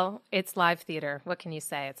 Well, it's live theater. What can you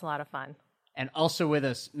say? It's a lot of fun. And also with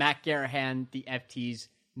us, Matt Garahan, the FT's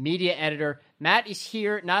media editor. Matt is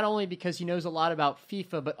here not only because he knows a lot about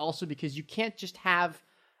FIFA, but also because you can't just have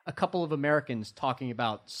a couple of Americans talking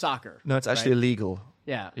about soccer. No, it's actually illegal.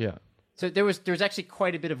 Yeah. Yeah. So there was actually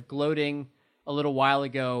quite a bit of gloating a little while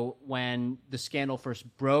ago when the scandal first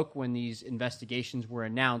broke, when these investigations were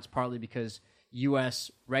announced, partly because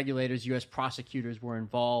U.S. regulators, U.S. prosecutors were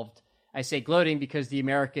involved. I say gloating because the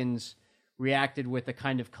Americans reacted with a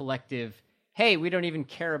kind of collective, hey, we don't even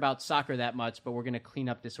care about soccer that much, but we're going to clean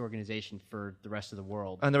up this organization for the rest of the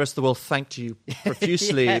world. And the rest of the world thanked you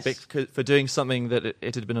profusely Yes. for doing something that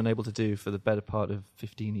it had been unable to do for the better part of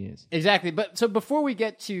 15 years. Exactly. But so before we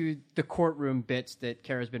get to the courtroom bits that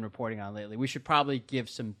Kara's been reporting on lately, we should probably give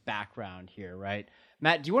some background here, right?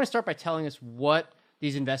 Matt, do you want to start by telling us what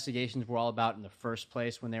these investigations were all about in the first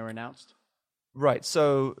place when they were announced? Right.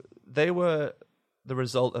 So they were the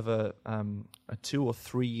result of a 2 or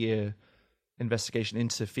 3 year investigation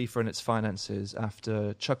into FIFA and its finances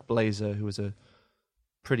after Chuck Blazer, who was a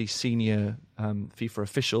pretty senior FIFA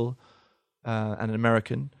official and an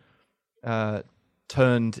American,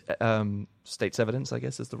 turned state's evidence, I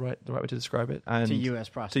guess is the right way to describe it, and to U.S.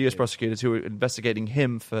 prosecutors. To U.S. prosecutors who were investigating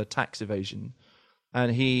him for tax evasion,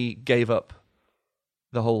 and he gave up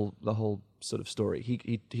the whole sort of story.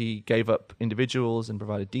 He gave up individuals and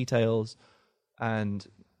provided details, and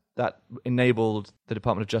that enabled the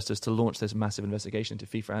Department of Justice to launch this massive investigation into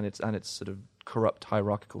FIFA and its sort of corrupt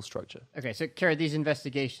hierarchical structure. Okay, so Kara, these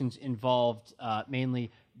investigations involved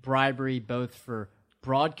mainly bribery, both for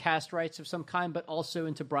broadcast rights of some kind, but also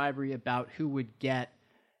into bribery about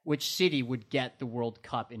which city would get the World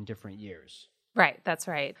Cup in different years. Right, that's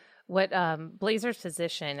right. What Blazer's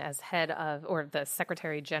position as head of, or the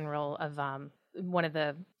Secretary General of one of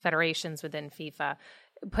the federations within FIFA,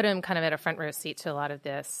 put him kind of at a front row seat to a lot of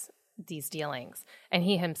these dealings. And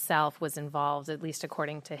he himself was involved, at least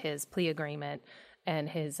according to his plea agreement and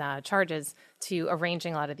his charges, to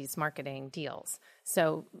arranging a lot of these marketing deals.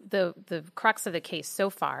 So the crux of the case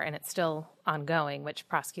so far, and it's still ongoing, which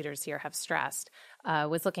prosecutors here have stressed,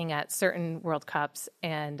 was looking at certain World Cups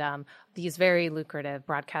and these very lucrative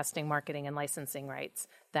broadcasting, marketing, and licensing rights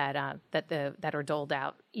that are doled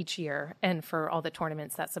out each year, and for all the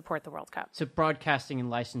tournaments that support the World Cup. So broadcasting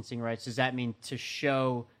and licensing rights, does that mean to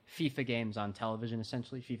show FIFA games on television,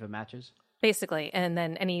 essentially, FIFA matches? Basically, and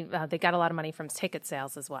then they got a lot of money from ticket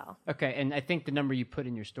sales as well. Okay, and I think the number you put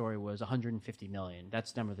in your story was $150 million.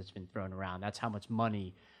 That's the number that's been thrown around. That's how much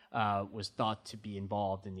money was thought to be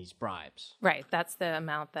involved in these bribes. Right, that's the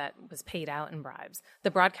amount that was paid out in bribes. The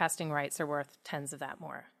broadcasting rights are worth tens of that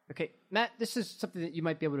more. Okay, Matt, this is something that you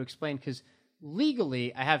might be able to explain, because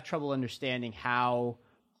legally I have trouble understanding how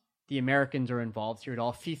the Americans are involved here at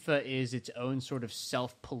all. FIFA is its own sort of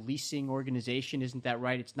self-policing organization, isn't that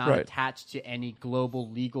right? It's not attached to any global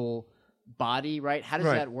legal body, right? How does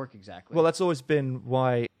that work exactly? Well, that's always been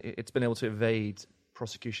why it's been able to evade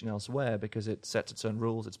prosecution elsewhere, because it sets its own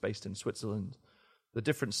rules. It's based in Switzerland. The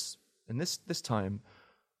difference in this time,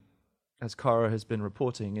 as Kara has been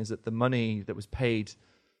reporting, is that the money that was paid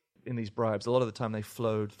in these bribes, a lot of the time they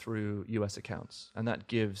flowed through U.S. accounts, and that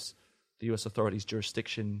gives the U.S. authorities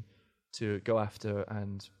jurisdiction to go after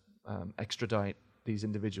and extradite these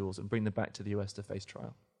individuals and bring them back to the U.S. to face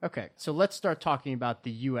trial. Okay, so let's start talking about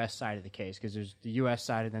the U.S. side of the case, because there's the U.S.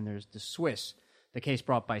 side and then there's the case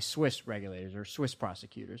brought by Swiss regulators or Swiss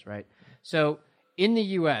prosecutors, right? So in the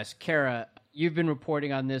U.S., Kara, you've been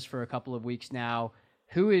reporting on this for a couple of weeks now.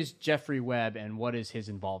 Who is Jeffrey Webb, and what is his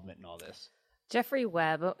involvement in all this? Jeffrey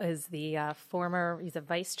Webb is he's a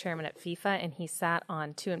vice chairman at FIFA, and he sat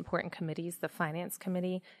on two important committees, the Finance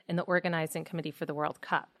Committee and the Organizing Committee for the World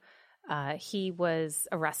Cup. He was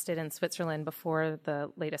arrested in Switzerland before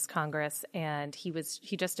the latest Congress, and he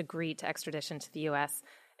just agreed to extradition to the U.S.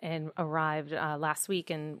 and arrived last week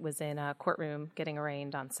and was in a courtroom getting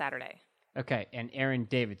arraigned on Saturday. Okay, and Aaron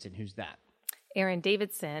Davidson, who's that? Aaron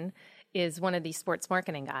Davidson is one of the sports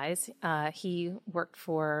marketing guys. He worked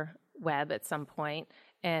for Webb at some point,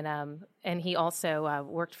 and he also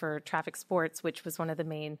worked for Traffic Sports, which was one of the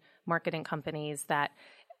main marketing companies that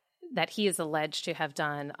he is alleged to have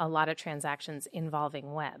done a lot of transactions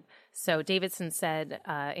involving Webb. So Davidson said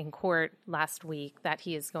in court last week that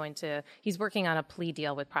he's working on a plea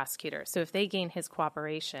deal with prosecutors. So if they gain his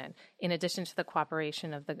cooperation, in addition to the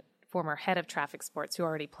cooperation of the former head of Traffic Sports who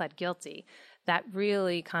already pled guilty, that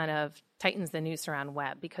really kind of tightens the noose around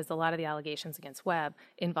Webb, because a lot of the allegations against Webb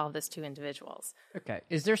involve these two individuals. Okay.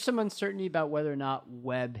 Is there some uncertainty about whether or not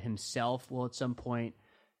Webb himself will at some point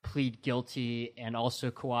plead guilty and also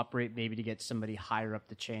cooperate, maybe to get somebody higher up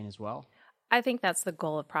the chain as well? I think that's the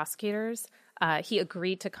goal of prosecutors. He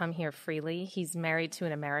agreed to come here freely. He's married to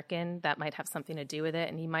an American. That might have something to do with it,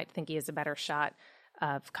 and he might think he has a better shot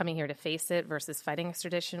of coming here to face it versus fighting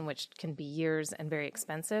extradition, which can be years and very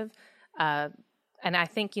expensive. And I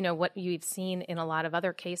think, what you've seen in a lot of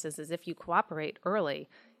other cases is if you cooperate early,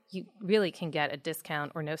 you really can get a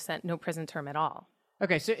discount or no prison term at all.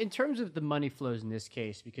 Okay, so in terms of the money flows in this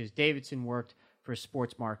case, because Davidson worked for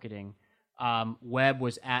sports marketing, Webb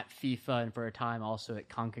was at FIFA and for a time also at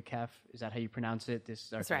CONCACAF. Is that how you pronounce it?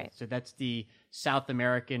 That's right. So that's the South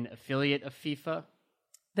American affiliate of FIFA?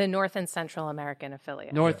 The North and Central American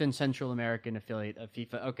affiliate. And Central American affiliate of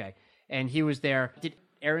FIFA. Okay. And he was there. Did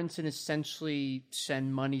Aronson essentially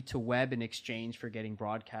send money to Webb in exchange for getting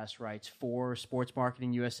broadcast rights for Sports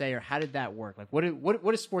Marketing USA, or how did that work? Like,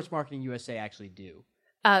 what does Sports Marketing USA actually do?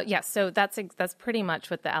 So that's pretty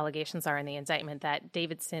much what the allegations are in the indictment, that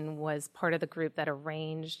Davidson was part of the group that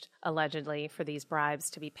arranged, allegedly, for these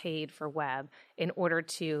bribes to be paid for Webb in order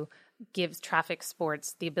to give Traffic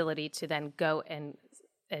Sports the ability to then go and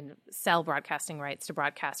sell broadcasting rights to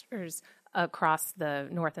broadcasters across the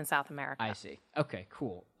North and South America. I see. Okay,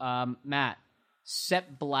 cool. Matt,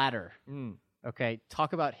 Sepp Blatter. Okay,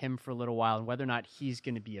 talk about him for a little while and whether or not he's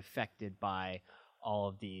going to be affected by all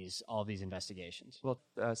of these investigations. Well,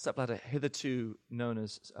 Sepp Blatter, hitherto known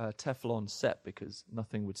as Teflon Sepp because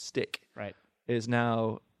nothing would stick, Right. is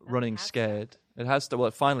now running scared. It has to.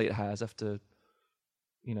 Well, finally it has after,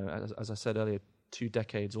 as I said earlier, 2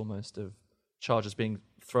 decades almost of charges being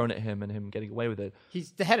thrown at him and him getting away with it.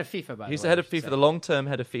 He's the head of FIFA, by the way. He's the head of FIFA, the long-term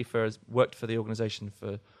head of FIFA, has worked for the organization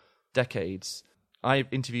for decades. I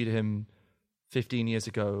interviewed him 15 years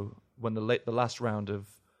ago when the last round of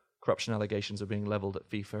corruption allegations are being leveled at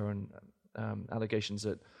FIFA and allegations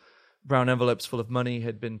that brown envelopes full of money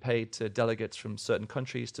had been paid to delegates from certain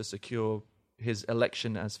countries to secure his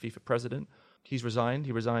election as FIFA president. He's resigned.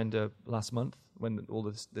 He resigned last month when all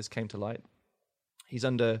this came to light. He's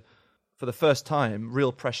under, for the first time,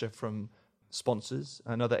 real pressure from sponsors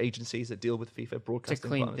and other agencies that deal with FIFA broadcasting to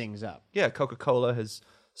clean partners. things up. Yeah, Coca-Cola has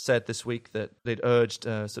said this week that they'd urged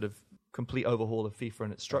a sort of complete overhaul of FIFA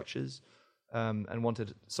and its structures, and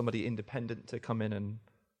wanted somebody independent to come in and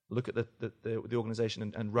look at the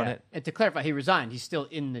organization and run it. And to clarify, he resigned. He's still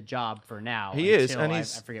in the job for now. He is, until and I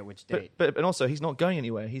forget which date. But also, he's not going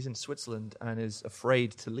anywhere. He's in Switzerland and is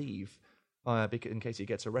afraid to leave in case he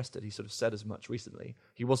gets arrested. He sort of said as much recently.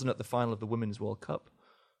 He wasn't at the final of the Women's World Cup.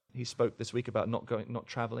 He spoke this week about not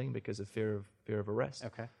traveling because of fear of arrest.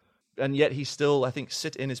 Okay. And yet he's still, I think,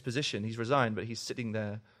 sit in his position. He's resigned, but he's sitting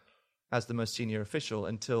there as the most senior official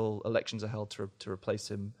until elections are held to replace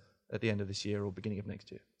him at the end of this year or beginning of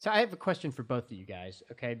next year. So I have a question for both of you guys,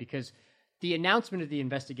 okay? Because the announcement of the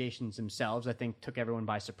investigations themselves, I think, took everyone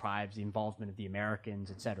by surprise, the involvement of the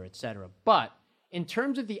Americans, et cetera, et cetera. But in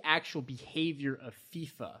terms of the actual behavior of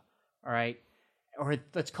FIFA, all right, or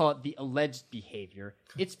let's call it the alleged behavior,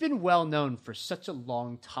 it's been well known for such a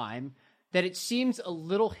long time that it seems a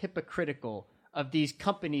little hypocritical of these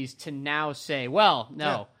companies to now say, well, no,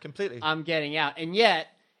 Yeah, completely. I'm getting out. And yet,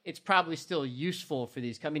 it's probably still useful for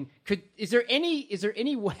these. I mean, is there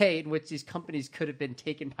any way in which these companies could have been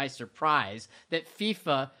taken by surprise that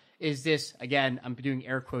FIFA is this, again, I'm doing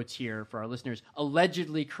air quotes here for our listeners,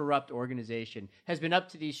 allegedly corrupt organization, has been up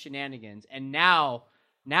to these shenanigans, and now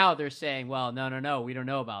they're saying, well, no, we don't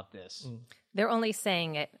know about this. They're only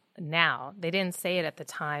saying it now. They didn't say it at the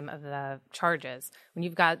time of the charges. When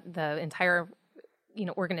you've got the entire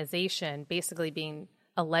organization basically being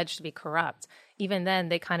alleged to be corrupt, even then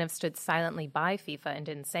they kind of stood silently by FIFA and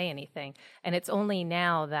didn't say anything. And it's only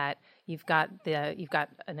now that you've got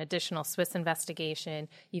an additional Swiss investigation.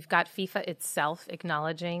 You've got FIFA itself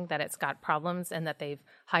acknowledging that it's got problems and that they've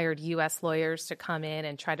hired U.S. lawyers to come in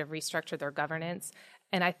and try to restructure their governance.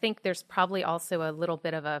 And I think there's probably also a little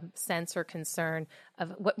bit of a sense or concern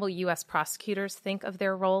of what will U.S. prosecutors think of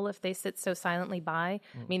their role if they sit so silently by.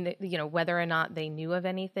 I mean, whether or not they knew of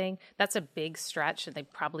anything, that's a big stretch, and they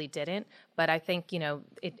probably didn't. But I think,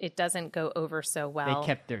 it doesn't go over so well. They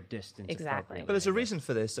kept their distance. Exactly. But there's a reason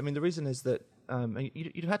for this. I mean, the reason is that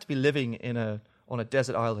you'd have to be living on a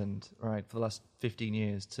desert island, right, for the last 15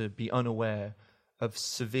 years to be unaware of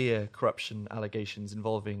severe corruption allegations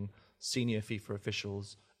involving senior FIFA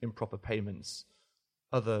officials, improper payments,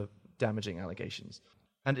 other damaging allegations.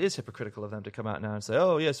 And it is hypocritical of them to come out now and say,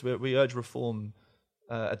 oh, yes, we urge reform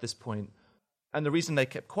at this point. And the reason they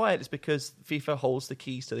kept quiet is because FIFA holds the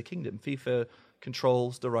keys to the kingdom. FIFA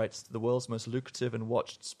controls the rights to the world's most lucrative and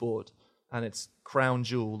watched sport, and its crown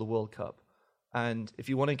jewel, the World Cup. And if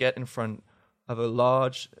you want to get in front of a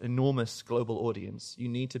large, enormous global audience, you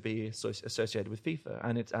need to be associated with FIFA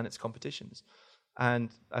and its competitions. And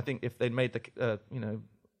I think if they'd made the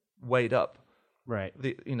weighed up, right,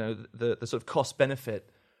 the sort of cost benefit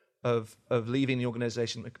of leaving the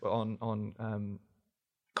organization on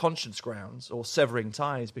conscience grounds or severing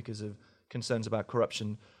ties because of concerns about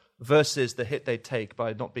corruption versus the hit they take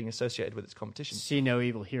by not being associated with its competition. See no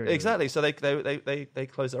evil, hear no exactly. evil. So they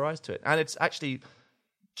close their eyes to it, and it's actually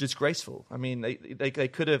disgraceful. I mean, they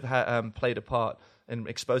could have played a part in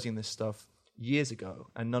exposing this stuff years ago,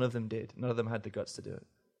 and none of them did. None of them had the guts to do it.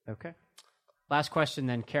 Okay. Last question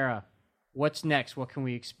then, Kara. What's next? What can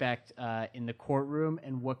we expect in the courtroom,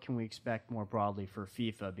 and what can we expect more broadly for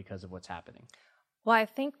FIFA because of what's happening? Well, I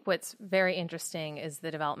think what's very interesting is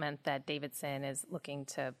the development that Davidson is looking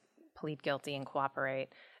to plead guilty and cooperate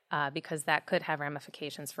because that could have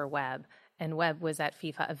ramifications for Webb. And Webb was at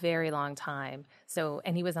FIFA a very long time.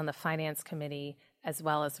 And he was on the finance committee as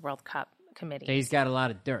well as the World Cup committees. So he's got a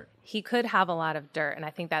lot of dirt. He could have a lot of dirt, and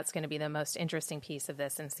I think that's going to be the most interesting piece of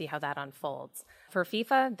this and see how that unfolds. For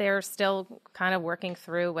FIFA, they're still kind of working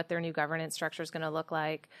through what their new governance structure is going to look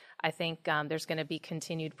like. I think there's going to be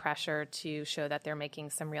continued pressure to show that they're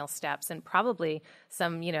making some real steps and probably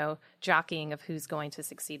some, jockeying of who's going to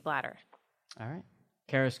succeed Blatter. All right.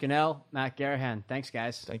 Kara Scannell, Matt Garahan. Thanks,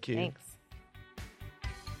 guys. Thank you. Thanks.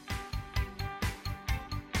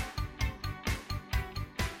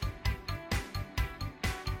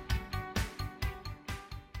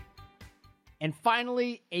 And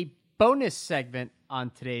finally, a bonus segment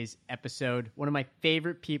on today's episode. One of my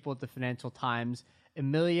favorite people at the Financial Times,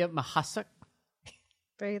 Amelia Mahasuk.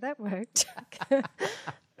 Bree, that worked.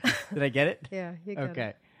 Did I get it? Yeah, you got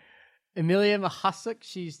it. Amelia Mahasuk,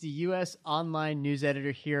 she's the U.S. online news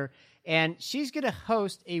editor here, and she's going to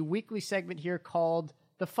host a weekly segment here called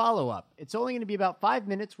The Follow-Up. It's only going to be about 5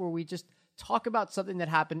 minutes where we just talk about something that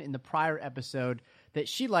happened in the prior episode that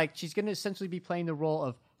she liked. She's going to essentially be playing the role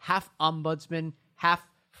of half ombudsman, half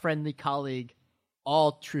friendly colleague,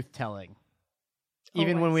 all truth-telling,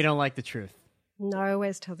 even when we don't like the truth. No, I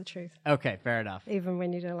always tell the truth, Okay, fair enough. even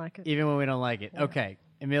when you don't like it. Even when we don't like it. Yeah. Okay,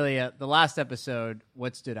 Amelia, the last episode,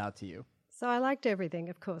 what stood out to you? So I liked everything,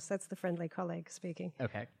 of course. That's the friendly colleague speaking.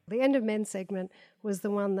 Okay. The End of Men segment was the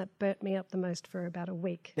one that burnt me up the most for about a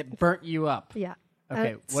week. That burnt you up. Yeah.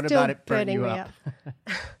 Okay, what Still about it burnt burning you me up?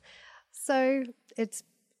 So it's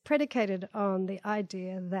predicated on the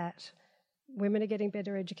idea that women are getting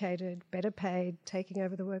better educated, better paid, taking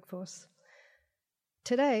over the workforce.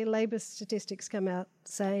 Today, labour statistics come out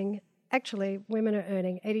saying, actually, women are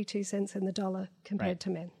earning 82 cents in the dollar compared to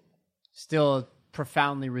men. Still a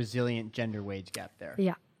profoundly resilient gender wage gap there.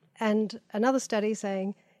 Yeah. And another study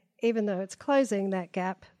saying, even though it's closing that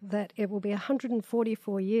gap, that it will be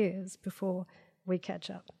 144 years before we catch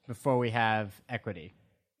up. Before we have equity.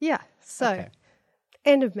 Yeah. So, Okay.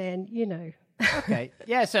 End of Men, Okay.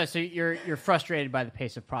 Yeah, so you're frustrated by the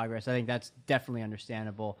pace of progress. I think that's definitely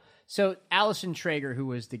understandable. So Allison Traeger, who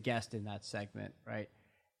was the guest in that segment, right?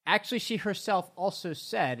 Actually, she herself also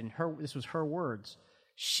said, and this was her words,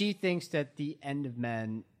 she thinks that the End of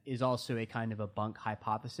Men is also a kind of a bunk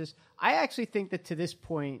hypothesis. I actually think that to this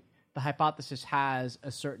point, the hypothesis has a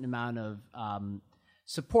certain amount of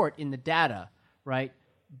support in the data, right?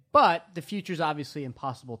 But the future is obviously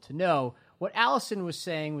impossible to know. What Allison was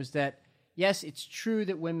saying was that, yes, it's true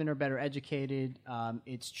that women are better educated.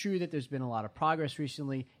 It's true that there's been a lot of progress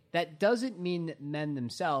recently. That doesn't mean that men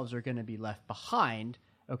themselves are going to be left behind,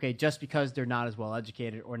 okay, just because they're not as well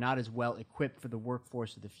educated or not as well equipped for the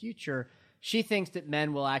workforce of the future. She thinks that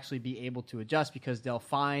men will actually be able to adjust because they'll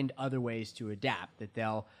find other ways to adapt, that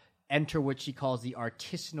they'll enter what she calls the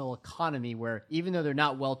artisanal economy, where even though they're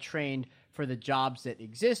not well trained for the jobs that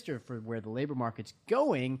exist or for where the labor market's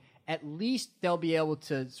going, at least they'll be able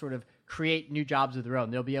to sort of create new jobs of their own.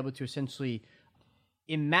 They'll be able to essentially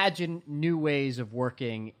imagine new ways of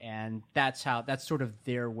working, and that's sort of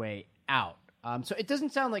their way out. So it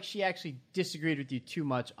doesn't sound like she actually disagreed with you too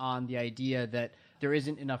much on the idea that there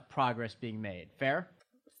isn't enough progress being made. Fair?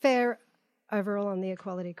 Fair overall on the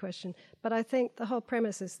equality question. But I think the whole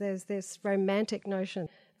premise is there's this romantic notion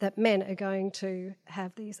that men are going to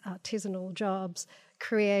have these artisanal jobs,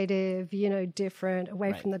 creative, different,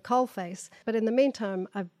 away from the coalface. But in the meantime,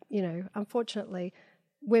 unfortunately,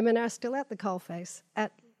 women are still at the coalface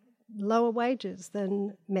at lower wages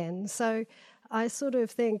than men. So I sort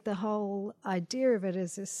of think the whole idea of it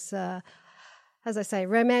is this, as I say,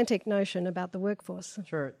 romantic notion about the workforce.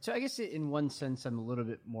 Sure. So I guess in one sense, I'm a little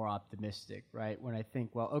bit more optimistic, right? When I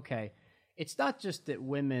think, well, okay, it's not just that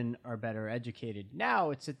women are better educated now,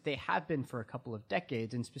 it's that they have been for a couple of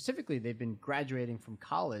decades, and specifically they've been graduating from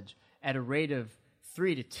college at a rate of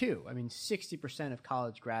 3 to 2. I mean, 60% of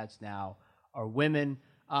college grads now are women.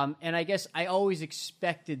 And I guess I always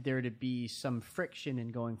expected there to be some friction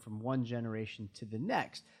in going from one generation to the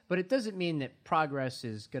next. But it doesn't mean that progress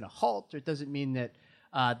is going to halt, or it doesn't mean that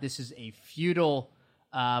this is a futile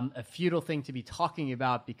thing to be talking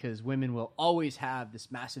about because women will always have this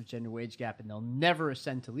massive gender wage gap and they'll never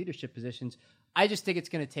ascend to leadership positions. I just think it's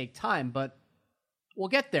going to take time, but we'll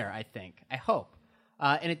get there, I think. I hope.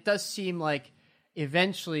 And it does seem like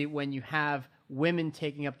eventually when you have women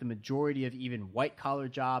taking up the majority of even white-collar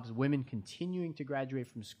jobs, women continuing to graduate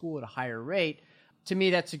from school at a higher rate, to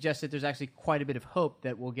me that suggests that there's actually quite a bit of hope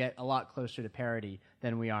that we'll get a lot closer to parity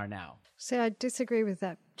than we are now. See, I disagree with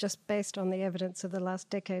that just based on the evidence of the last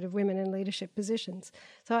decade of women in leadership positions.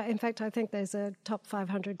 So, in fact, I think there's a top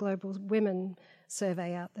 500 global women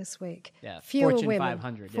survey out this week. Yeah, fewer Fortune women,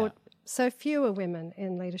 500, yeah. So fewer women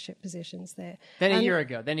in leadership positions there. Than a year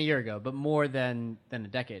ago, but more than a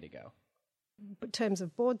decade ago. terms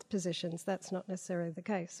of board positions, that's not necessarily the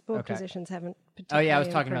case. Board positions haven't Oh, yeah, I was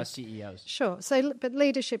talking improved. about CEOs. Sure. So, but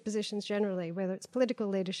leadership positions generally, whether it's political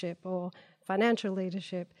leadership or financial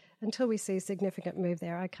leadership, until we see significant move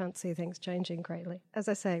there, I can't see things changing greatly. As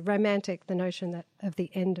I say, romantic, the notion that of the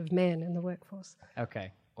end of men in the workforce.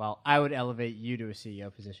 Okay. Well, I would elevate you to a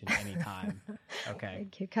CEO position anytime. Okay.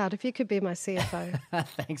 Thank you, Card. If you could be my CFO.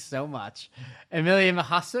 Thanks so much. Amelia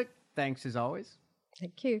Mahasuk, thanks as always.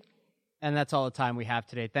 Thank you. And that's all the time we have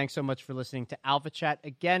today. Thanks so much for listening to Alpha Chat.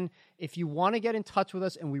 Again, if you want to get in touch with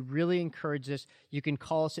us, and we really encourage this, you can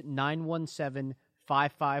call us at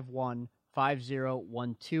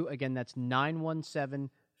 917-551-5012. Again, that's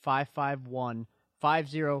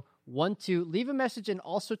 917-551-5012. Leave a message and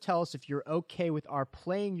also tell us if you're okay with our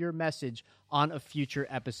playing your message on a future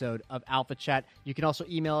episode of Alpha Chat. You can also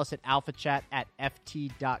email us at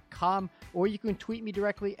alphachat@ft.com, or you can tweet me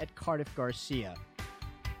directly at Cardiff Garcia.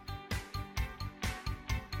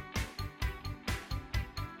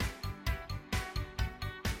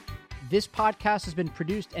 This podcast has been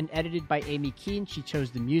produced and edited by Amy Keene. She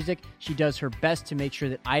chose the music. She does her best to make sure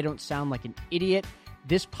that I don't sound like an idiot.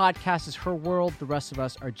 This podcast is her world. The rest of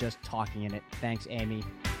us are just talking in it. Thanks, Amy.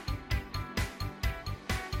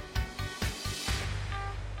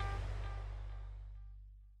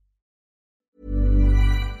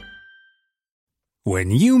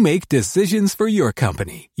 When you make decisions for your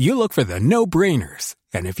company, you look for the no-brainers.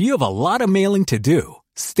 And if you have a lot of mailing to do,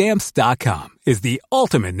 Stamps.com is the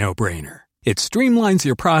ultimate no-brainer. It streamlines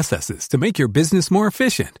your processes to make your business more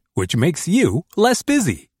efficient, which makes you less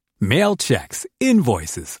busy. Mail checks,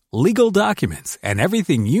 invoices, legal documents, and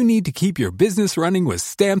everything you need to keep your business running with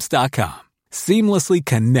Stamps.com. Seamlessly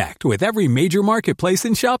connect with every major marketplace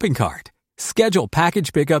and shopping cart. Schedule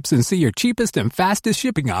package pickups and see your cheapest and fastest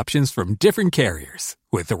shipping options from different carriers,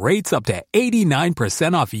 with rates up to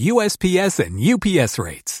 89% off USPS and UPS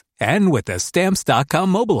rates. And with the Stamps.com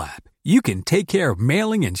mobile app, you can take care of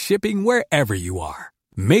mailing and shipping wherever you are.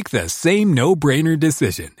 Make the same no-brainer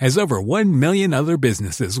decision as over 1 million other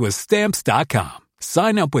businesses with Stamps.com.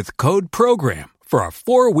 Sign up with code PROGRAM for a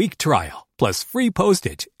 4-week trial, plus free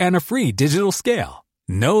postage and a free digital scale.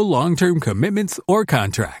 No long-term commitments or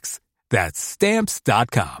contracts. That's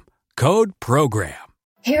Stamps.com. Code PROGRAM.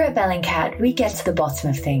 Here at Bellingcat, we get to the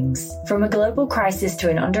bottom of things. From a global crisis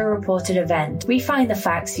to an underreported event, we find the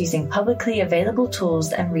facts using publicly available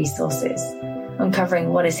tools and resources, uncovering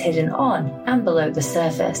what is hidden on and below the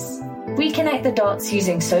surface. We connect the dots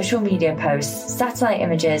using social media posts, satellite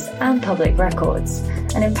images, and public records,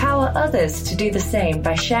 and empower others to do the same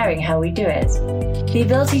by sharing how we do it. The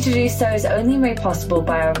ability to do so is only made possible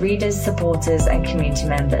by our readers, supporters, and community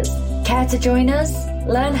members. Care to join us?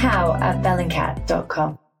 Learn how at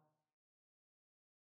bellingcat.com.